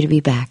 I'm happy to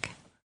be back.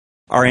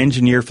 Our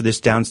engineer for this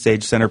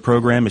Downstage Center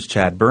program is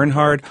Chad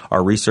Bernhard.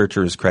 Our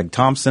researcher is Craig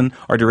Thompson.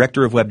 Our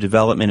director of web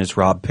development is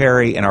Rob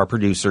Perry. And our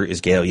producer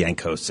is Gail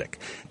Yankosik.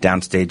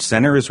 Downstage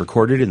Center is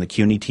recorded in the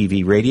CUNY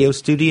TV radio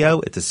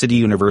studio at the City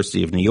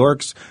University of New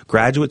York's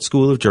Graduate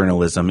School of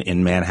Journalism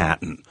in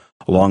Manhattan.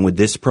 Along with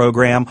this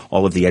program,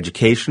 all of the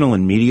educational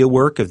and media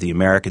work of the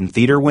American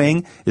Theater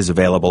Wing is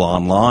available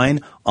online,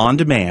 on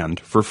demand,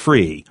 for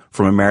free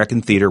from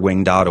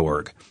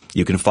AmericanTheaterWing.org.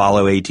 You can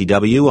follow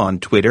ATW on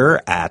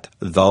Twitter at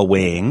The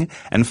Wing,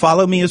 and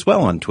follow me as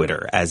well on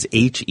Twitter as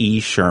H.E.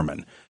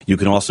 Sherman. You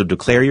can also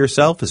declare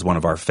yourself as one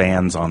of our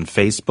fans on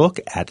Facebook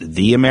at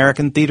The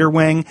American Theater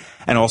Wing,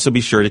 and also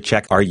be sure to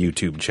check our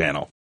YouTube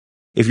channel.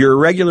 If you're a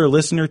regular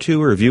listener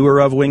to or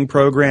viewer of Wing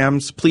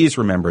programs, please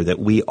remember that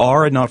we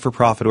are a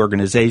not-for-profit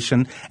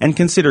organization and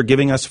consider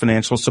giving us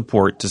financial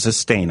support to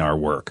sustain our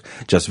work.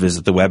 Just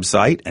visit the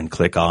website and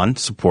click on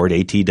Support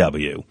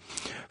ATW.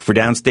 For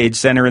Downstage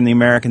Center in the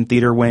American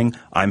Theater Wing,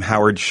 I'm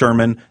Howard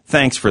Sherman.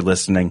 Thanks for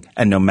listening,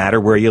 and no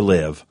matter where you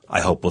live,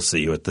 I hope we'll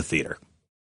see you at the theater.